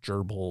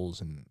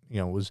gerbils, and you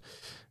know,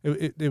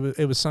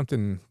 it was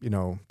something, you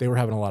know, they were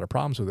having a lot of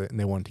problems with it and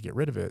they wanted to get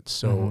rid of it.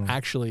 So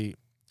actually,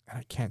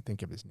 I can't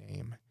think of his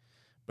name,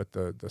 but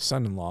the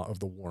son-in-law of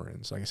the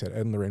Warrens, like I said,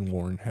 Ed and Lorraine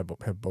Warren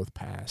have both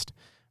passed,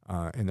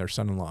 and their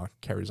son-in-law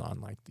carries on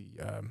like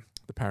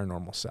the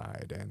paranormal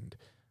side and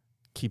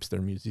keeps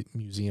their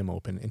museum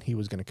open, and he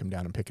was going to come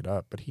down and pick it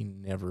up, but he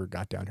never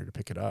got down here to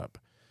pick it up.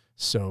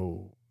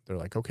 So they're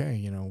like, okay,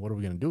 you know, what are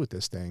we going to do with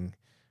this thing?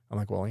 I'm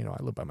like, well, you know,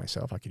 I live by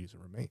myself. I could use a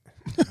roommate.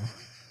 You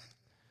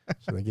know?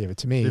 So they gave it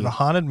to me. They have a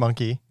haunted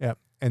monkey. Yeah.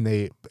 And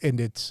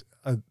it's,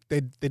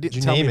 they didn't Did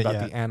you tell name me it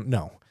about yet?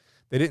 no,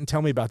 They didn't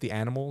tell me about the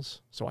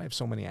animals, so I have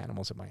so many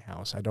animals at my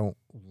house. I don't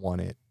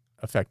want it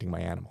affecting my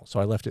animals, so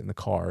I left it in the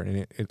car, and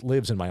it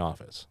lives in my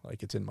office.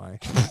 Like, it's in my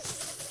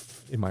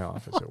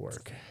office at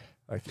work.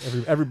 Like,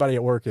 everybody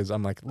at work is.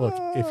 I'm like, look,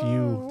 if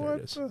you there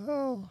it is.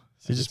 So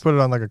you just put it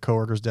on like a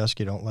coworker's desk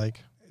you don't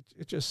like.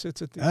 It just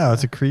sits at the. Oh,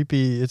 it's a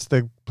creepy. It's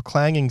the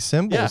clanging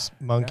cymbals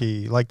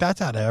monkey. Yeah. Like,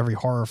 that's out of every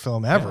horror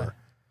film ever.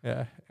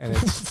 Yeah, and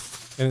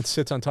it's and it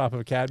sits on top of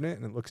a cabinet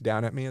and it looks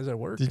down at me as I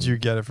work. Did you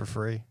get it for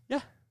free?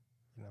 Yeah.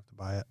 You didn't have to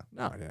buy it.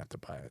 No, I didn't have to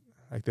buy it.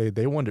 Like,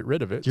 they wanted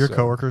rid of it. Do your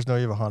coworkers know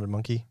you have a haunted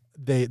monkey?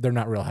 They're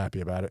not real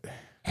happy about it.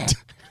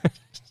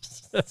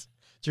 Do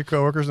your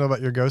coworkers know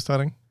about your ghost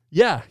hunting?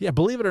 Yeah.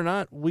 Believe it or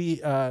not,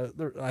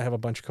 I have a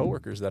bunch of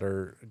coworkers that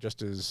are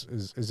just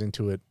as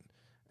into it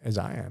as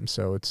I am.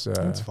 So it's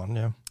That's fun.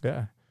 Yeah.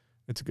 yeah,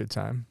 it's a good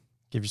time.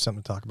 Give you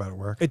something to talk about at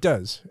work. It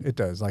does.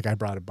 Like, I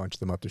brought a bunch of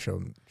them up to show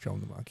them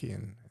the monkey,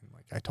 and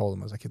like I told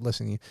them, I was like,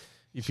 listen,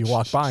 if you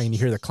walk by and you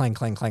hear the clang,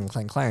 clang, clang,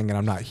 clang, clang, and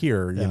I'm not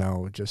here, you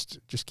know, just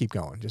keep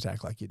going. Just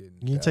act like you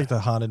didn't. You can take the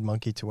haunted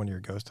monkey to one of your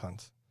ghost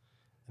hunts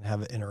and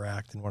have it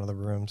interact in one of the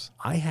rooms.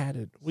 I had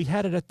it. We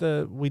had it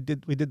at we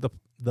did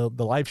the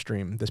live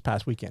stream this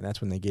past weekend.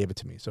 That's when they gave it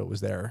to me. So it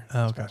was there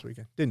this past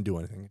weekend. Didn't do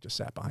anything. It just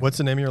sat behind. What's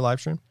the name of your live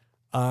stream?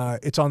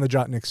 It's on the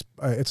Jotniks.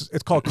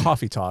 It's called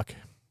Coffee Talk,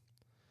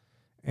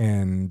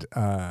 and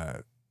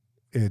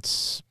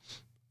it's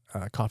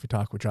Coffee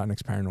Talk with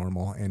Jotniks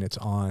Paranormal, and it's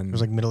on.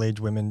 There's like middle-aged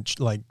women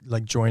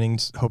like joining,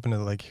 hoping to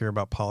like hear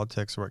about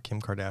politics or what Kim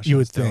Kardashian You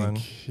would doing.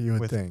 think. You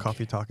would with think.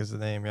 Coffee Talk is the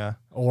name, yeah.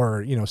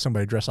 Or,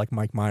 somebody dressed like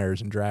Mike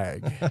Myers in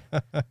drag,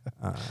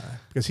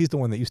 because he's the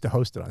one that used to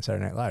host it on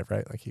Saturday Night Live,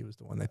 right? Like, he was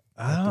the one that.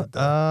 It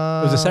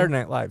was a Saturday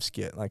Night Live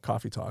skit. Like,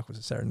 Coffee Talk was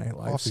a Saturday Night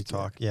Live. Coffee skit.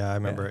 Talk, yeah, I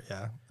remember it.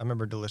 Yeah, I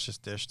remember Delicious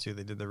Dish too.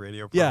 They did the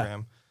radio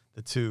program.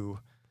 The two,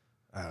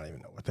 I don't even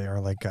know what they are.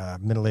 Like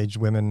middle-aged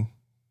women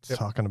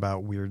talking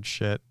about weird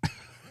shit.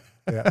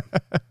 Yeah.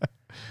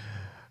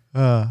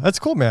 That's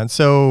cool, man.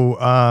 So,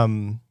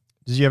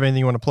 do you have anything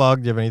you want to plug?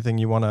 Do you have anything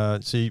you want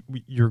to see?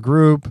 Your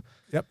group?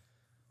 Yep.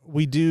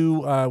 We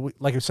do,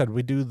 like I said,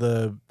 we do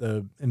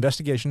the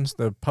investigations,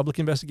 the public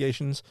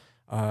investigations.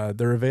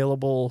 They're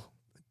available.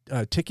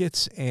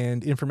 Tickets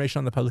and information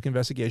on the public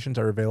investigations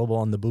are available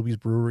on the Boobies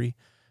Brewery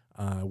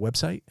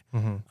website.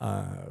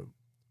 Mm-hmm.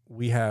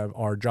 We have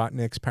our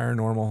Jotniks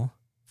Paranormal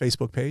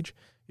Facebook page.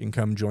 You can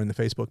come join the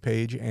Facebook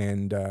page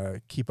and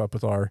keep up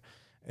with our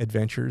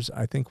adventures.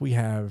 I think we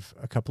have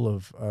a couple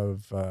of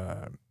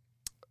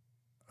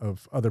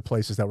other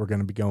places that we're going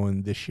to be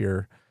going this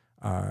year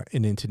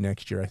and into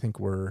next year. I think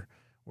we're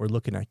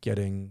looking at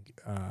getting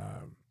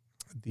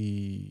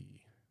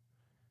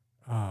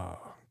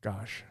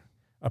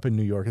up in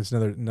New York. It's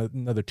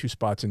another 2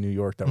 spots in New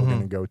York that we're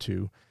going to go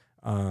to,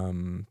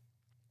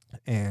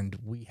 and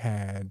we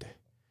had,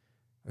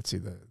 let's see,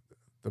 the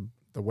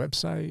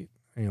website.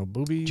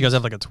 Boobies. Do you guys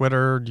have like a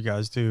Twitter? Do you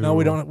guys do? No,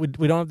 we don't.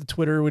 We don't have the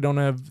Twitter. We don't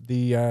have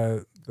the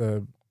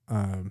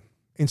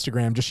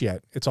Instagram just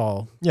yet. It's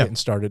all getting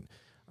started.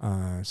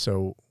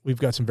 So we've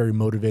got some very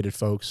motivated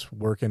folks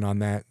working on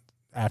that.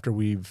 After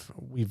we've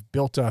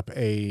built up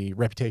a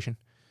reputation,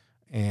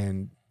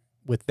 and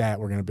with that,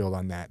 we're going to build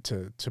on that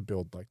to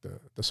build like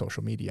the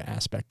social media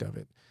aspect of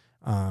it.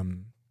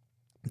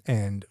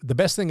 And the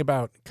best thing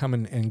about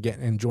coming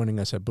and joining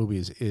us at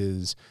Boobies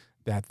is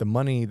that the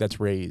money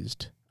that's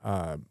raised.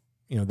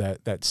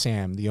 That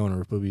Sam, the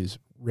owner of Boobies,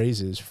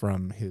 raises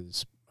from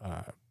his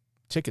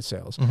ticket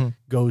sales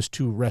goes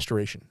to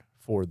restoration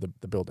for the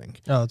building.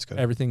 Oh, that's good.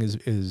 Everything is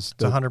it's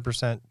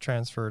 100%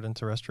 transferred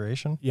into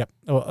restoration. Yep.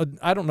 Well,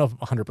 I don't know if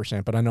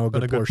 100%, but I know a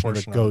good portion of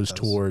it goes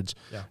towards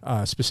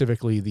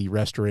specifically the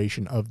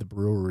restoration of the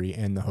brewery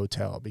and the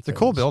hotel. Because it's a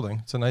cool building.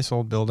 It's a nice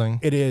old building.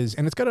 It is,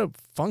 and it's got a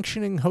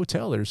functioning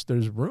hotel.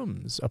 There's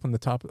rooms up on the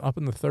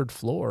 3rd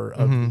floor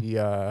of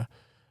the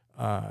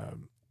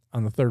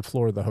on the 3rd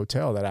floor of the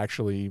hotel that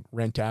actually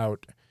rent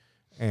out,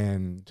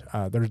 and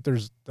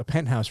there's the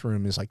penthouse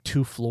room is like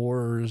 2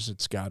 floors.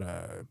 It's got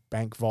a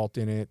bank vault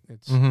in it.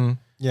 It's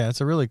yeah, it's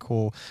a really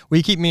cool.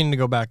 We keep meaning to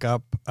go back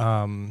up.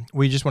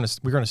 We're going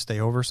to stay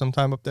over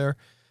sometime up there.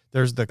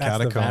 There's the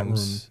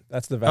catacombs.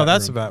 That's the vat room. Oh,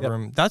 that's the vat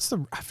room.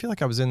 I feel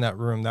like I was in that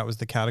room. That was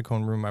the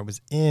catacomb room I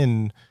was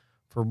in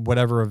for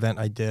whatever event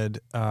I did.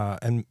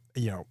 And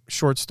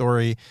short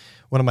story,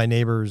 one of my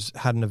neighbors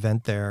had an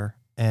event there,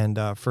 and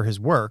for his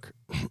work,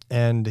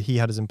 and he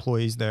had his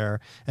employees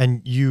there,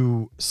 and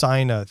you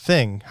sign a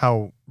thing.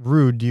 How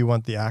rude do you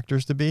want the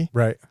actors to be?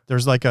 Right.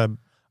 There's like a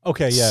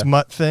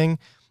smut thing,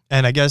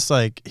 and I guess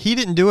like he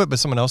didn't do it, but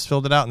someone else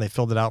filled it out, and they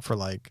filled it out for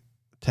like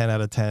 10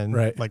 out of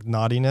 10, like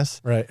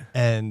naughtiness. Right.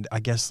 And I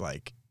guess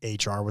like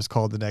HR was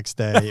called the next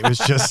day. It was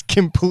just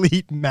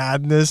complete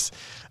madness.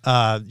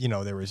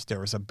 There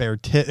was a bare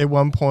tit at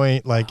one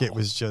point. Like it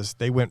was just,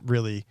 they went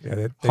really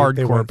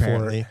hardcore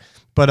apparently.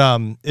 But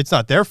it's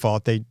not their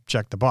fault. They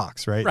checked the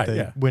box, right?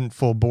 They went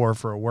full bore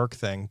for a work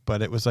thing.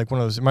 But it was like one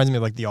of those, it reminds me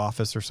of like The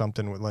Office or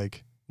something with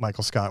like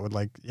Michael Scott would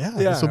like, Yeah,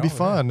 this will be oh,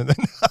 fun. And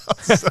then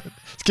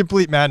it's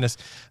complete madness.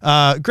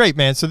 Great,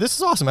 man. So this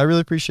is awesome. I really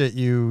appreciate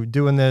you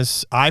doing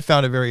this. I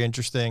found it very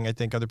interesting. I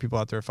think other people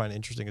out there find it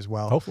interesting as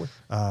well. Hopefully.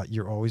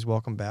 You're always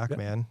welcome back,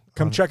 man.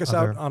 Come check us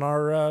out on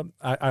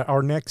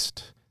our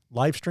next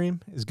live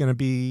stream is going to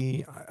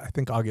be, I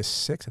think,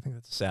 August 6th. I think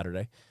that's a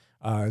Saturday.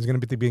 It's going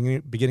to be at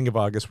the beginning of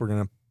August. We're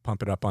going to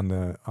pump it up on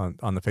the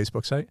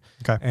Facebook site.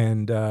 Okay.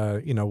 And,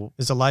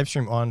 It's a live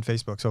stream on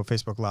Facebook, so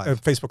Facebook Live.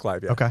 Facebook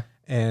Live, yeah. Okay.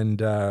 And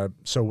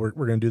so we're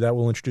going to do that.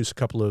 We'll introduce a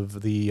couple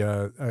of the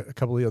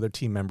other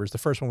team members. The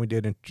first one we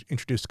did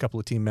introduced a couple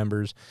of team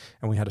members,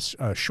 and we had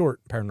a short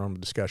paranormal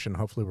discussion.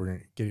 Hopefully, we're going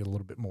to get a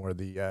little bit more of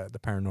the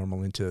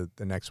paranormal into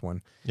the next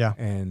one. Yeah.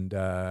 And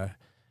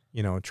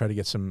try to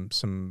get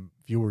some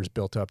viewers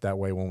built up that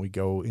way when we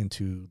go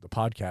into the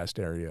podcast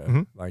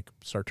area, like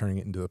start turning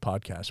it into the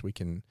podcast. We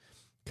can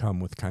come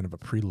with kind of a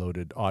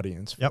preloaded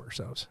audience for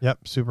ourselves.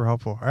 Yep. Super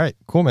helpful. All right.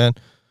 Cool, man.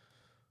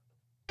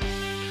 All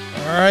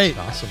right.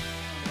 Awesome.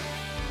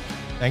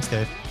 Thanks,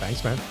 Dave.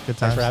 Thanks, man. Good Thanks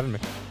times. for having me.